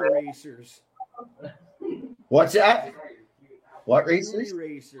 Uni Racers. What's that? What Uni racers?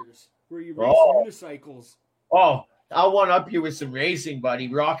 Racers, where you race Oh. unicycles. Oh, I'll one up you with some racing, buddy.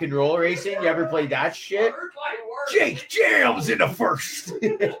 Rock and roll racing. You ever played that shit? Jake Jams in the first.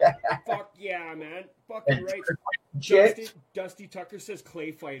 Fuck yeah, man. Fucking right. Shit. Dusty Tucker says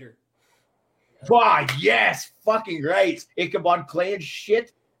Clay Fighter. Wow, yes, fucking right. Ichabod Clay and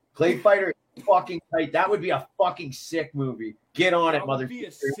shit. Clay Fighter, fucking right. That would be a fucking sick movie. Get on it, That would be a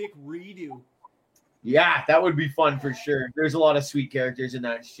motherfucker. sick redo. Yeah, that would be fun for sure. There's a lot of sweet characters in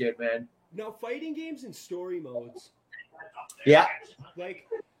that shit, man. Now, fighting games and story modes. Yeah. Like,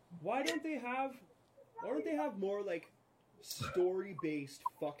 why don't they have more like story-based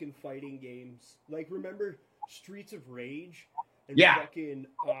fucking fighting games? Like, remember Streets of Rage. And Yeah. fucking,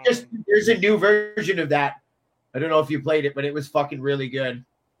 There's a new version of that. I don't know if you played it, but it was fucking really good.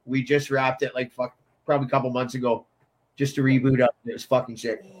 We just wrapped it like probably a couple months ago, just to reboot up. It was fucking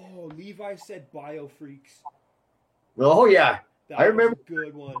sick. oh, Levi said Biofreaks. Oh yeah, That I was remember- a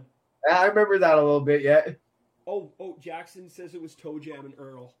good one. I remember that a little bit. Yeah, Oh, Jackson says it was Toe Jam and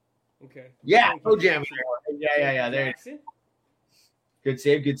Earl. Okay. yeah. Thank you, Oh jam. Jackson. Yeah. There. Jackson, Good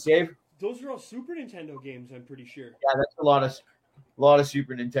save. Good save. those are all Super Nintendo games, I'm pretty sure. Yeah, that's a lot of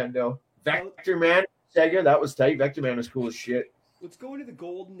Super Nintendo. Vector Man, Sega, that was tight. Vector Man was cool as shit. Let's go into the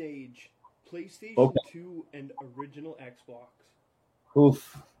golden age. PlayStation Okay. 2 and original Xbox.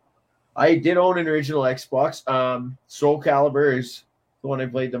 Oof. I did own an original Xbox. Soul Calibur is the one I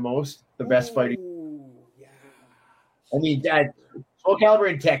played the most. The best fighting. Ooh, yeah. I mean, Soul Calibur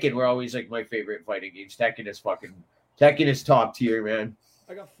and Tekken were always like my favorite fighting games. Tekken is top tier, man.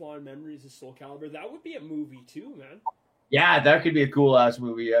 I got fond memories of Soul Calibur. That would be a movie too, man. Yeah, that could be a cool ass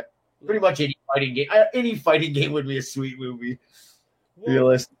movie. Yeah. Pretty much any fighting game would be a sweet movie. Well,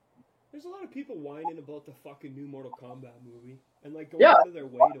 Realistic. there's a lot of people whining about the fucking new Mortal Kombat movie and like going Yeah. out of their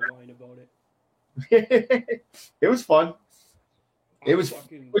way to whine about it. It was fun. It I was-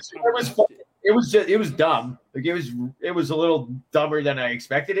 fucking- it was- I it was watched fun. it. It was dumb. Like it was a little dumber than I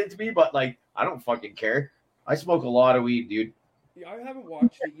expected it to be, but like I don't fucking care. I smoke a lot of weed, dude. Yeah, I haven't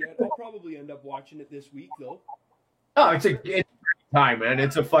watched it yet. I'll probably end up watching it this week though. Oh, it's a great time, man.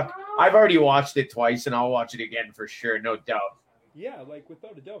 It's a fuck. I've already watched it twice, and I'll watch it again for sure, no doubt. Yeah, like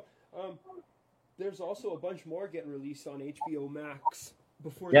without a doubt. There's also a bunch more getting released on HBO Max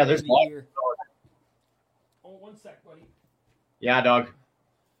before Yeah, the there's end of lots. the year. Oh, one sec, buddy. Yeah, dog.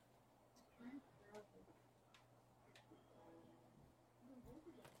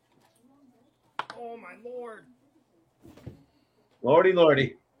 Oh my lord. Lordy.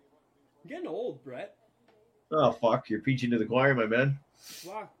 I'm getting old, Brett. Oh fuck, you're preaching to the choir, my man.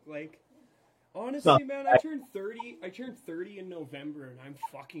 Fuck, like honestly, man, I turned 30. I turned 30 in November, and I'm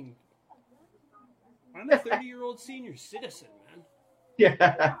a 30-year-old senior citizen, man. Yeah.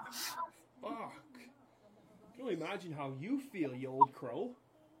 Fuck. I can only imagine how you feel, you old crow.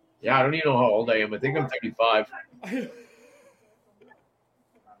 Yeah, I don't even know how old I am. I think I'm 35.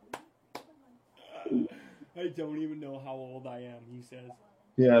 I don't even know how old I am, he says.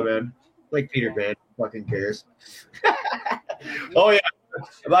 Yeah, man. Like Peter Pan. Fucking cares. Oh yeah.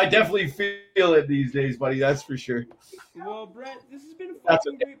 I definitely feel it these days, buddy. That's for sure. Well, Brett, this has been a That's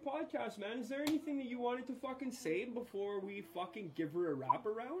fucking great podcast, man. Is there anything that you wanted to fucking say before we fucking give her a wrap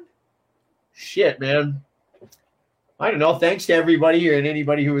around? Shit, man. I don't know. Thanks to everybody and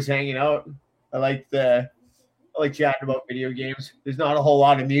anybody who was hanging out. I like chatting about video games. There's not a whole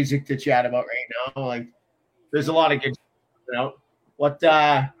lot of music to chat about right now. Like, there's a lot of good, What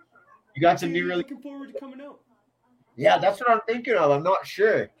you got some new really? Looking forward to coming out. Yeah, that's what I'm thinking of. I'm not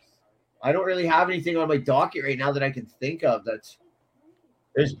sure. I don't really have anything on my docket right now that I can think of.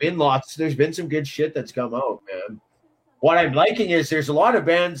 There's been some good shit that's come out, man. What I'm liking is there's a lot of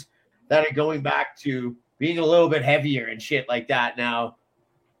bands that are going back to being a little bit heavier and shit like that now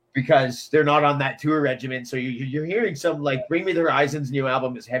because they're not on that tour regimen. So you're hearing some like Bring Me the Horizon's new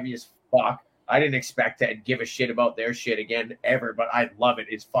album is heavy as fuck. I didn't expect to give a shit about their shit again ever, but I love it.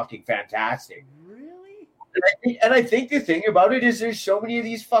 It's fucking fantastic. Really? And I think the thing about it is there's so many of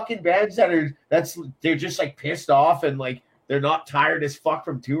these fucking bands they're just like pissed off and like they're not tired as fuck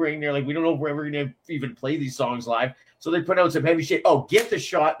from touring. They're like, we don't know if we're ever gonna even play these songs live. So they put out some heavy shit. Oh, Get the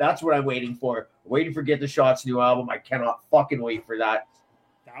Shot. That's what I'm waiting for. Waiting for Get the Shot's new album. I cannot fucking wait for that.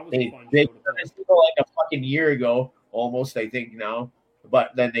 That was They a fun did show to play. like a fucking year ago, almost, I think now.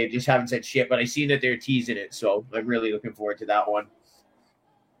 But then they just haven't said shit. But I seen that they're teasing it, so I'm really looking forward to that one.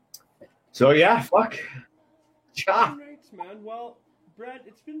 So yeah, fuck. Ja. All right, man. Well, Brett,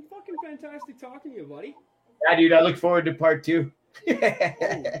 it's been fucking fantastic talking to you, buddy. Yeah, dude, I look forward to part 2. Oh,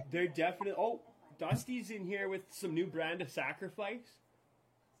 they're definitely. Oh, Dusty's in here with some new brand of sacrifice.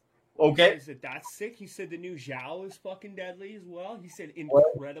 Okay. He said that's sick. He said the new Zhao is fucking deadly as well. He said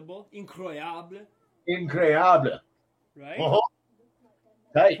incredible, incroyable, Incroyable. right? Uh-huh.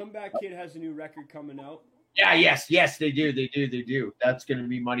 Hey. Comeback Kid has a new record coming out. Yeah, yes, they do. That's gonna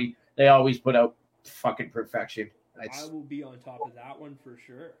be money. They always put out fucking perfection. I It's will be on top of that one for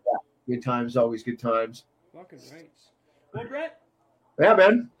sure. good times, always good times. Fucking right. Well, Brett, Yeah,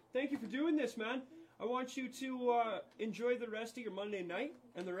 man. thank you for doing this, man. I want you to enjoy the rest of your Monday night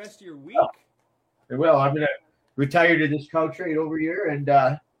and the rest of your week. Well, I'm gonna retire to this couch right over here and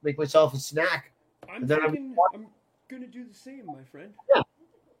make myself a snack. I'm And then thinking I'm gonna do the same, my friend.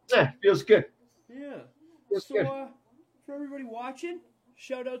 Yeah, feels good. Yeah. Feels So, good. for everybody watching,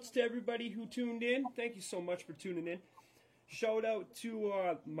 Shout outs to everybody who tuned in. Thank you so much for tuning in. Shout out to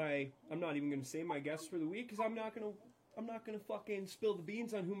I'm not even gonna say my guests for the week because I'm not gonna fucking spill the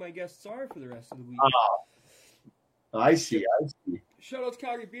beans on who my guests are for the rest of the week. I see. Shout out to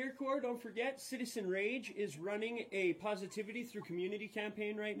Calgary Beer Corps. Don't forget, Citizen Rage is running a Positivity Through Community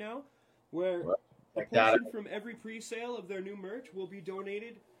campaign right now, where a portion from every pre-sale of their new merch will be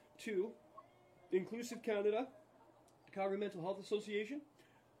donated to Inclusive Canada, Calgary Mental Health Association,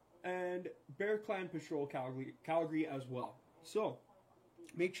 and Bear Clan Patrol Calgary as well. So,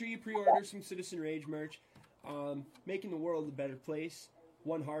 make sure you pre-order some Citizen Rage merch. Making the world a better place,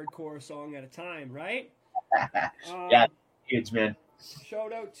 one hardcore song at a time, right? Yeah, kids, man.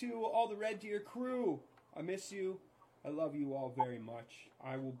 Shout out to all the Red Deer crew. I miss you. I love you all very much.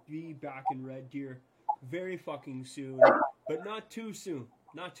 I will be back in Red Deer very fucking soon, but not too soon.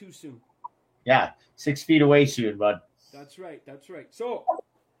 Not too soon. Yeah, 6 feet away soon, bud. That's right. So,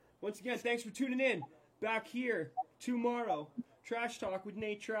 once again, thanks for tuning in. Back here tomorrow, Trash Talk with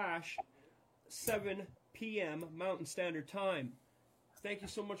Nate Trash, 7 p.m. Mountain Standard Time. Thank you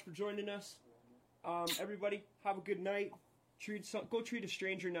so much for joining us. Everybody, have a good night. Go treat a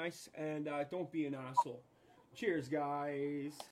stranger nice, and don't be an asshole. Cheers, guys.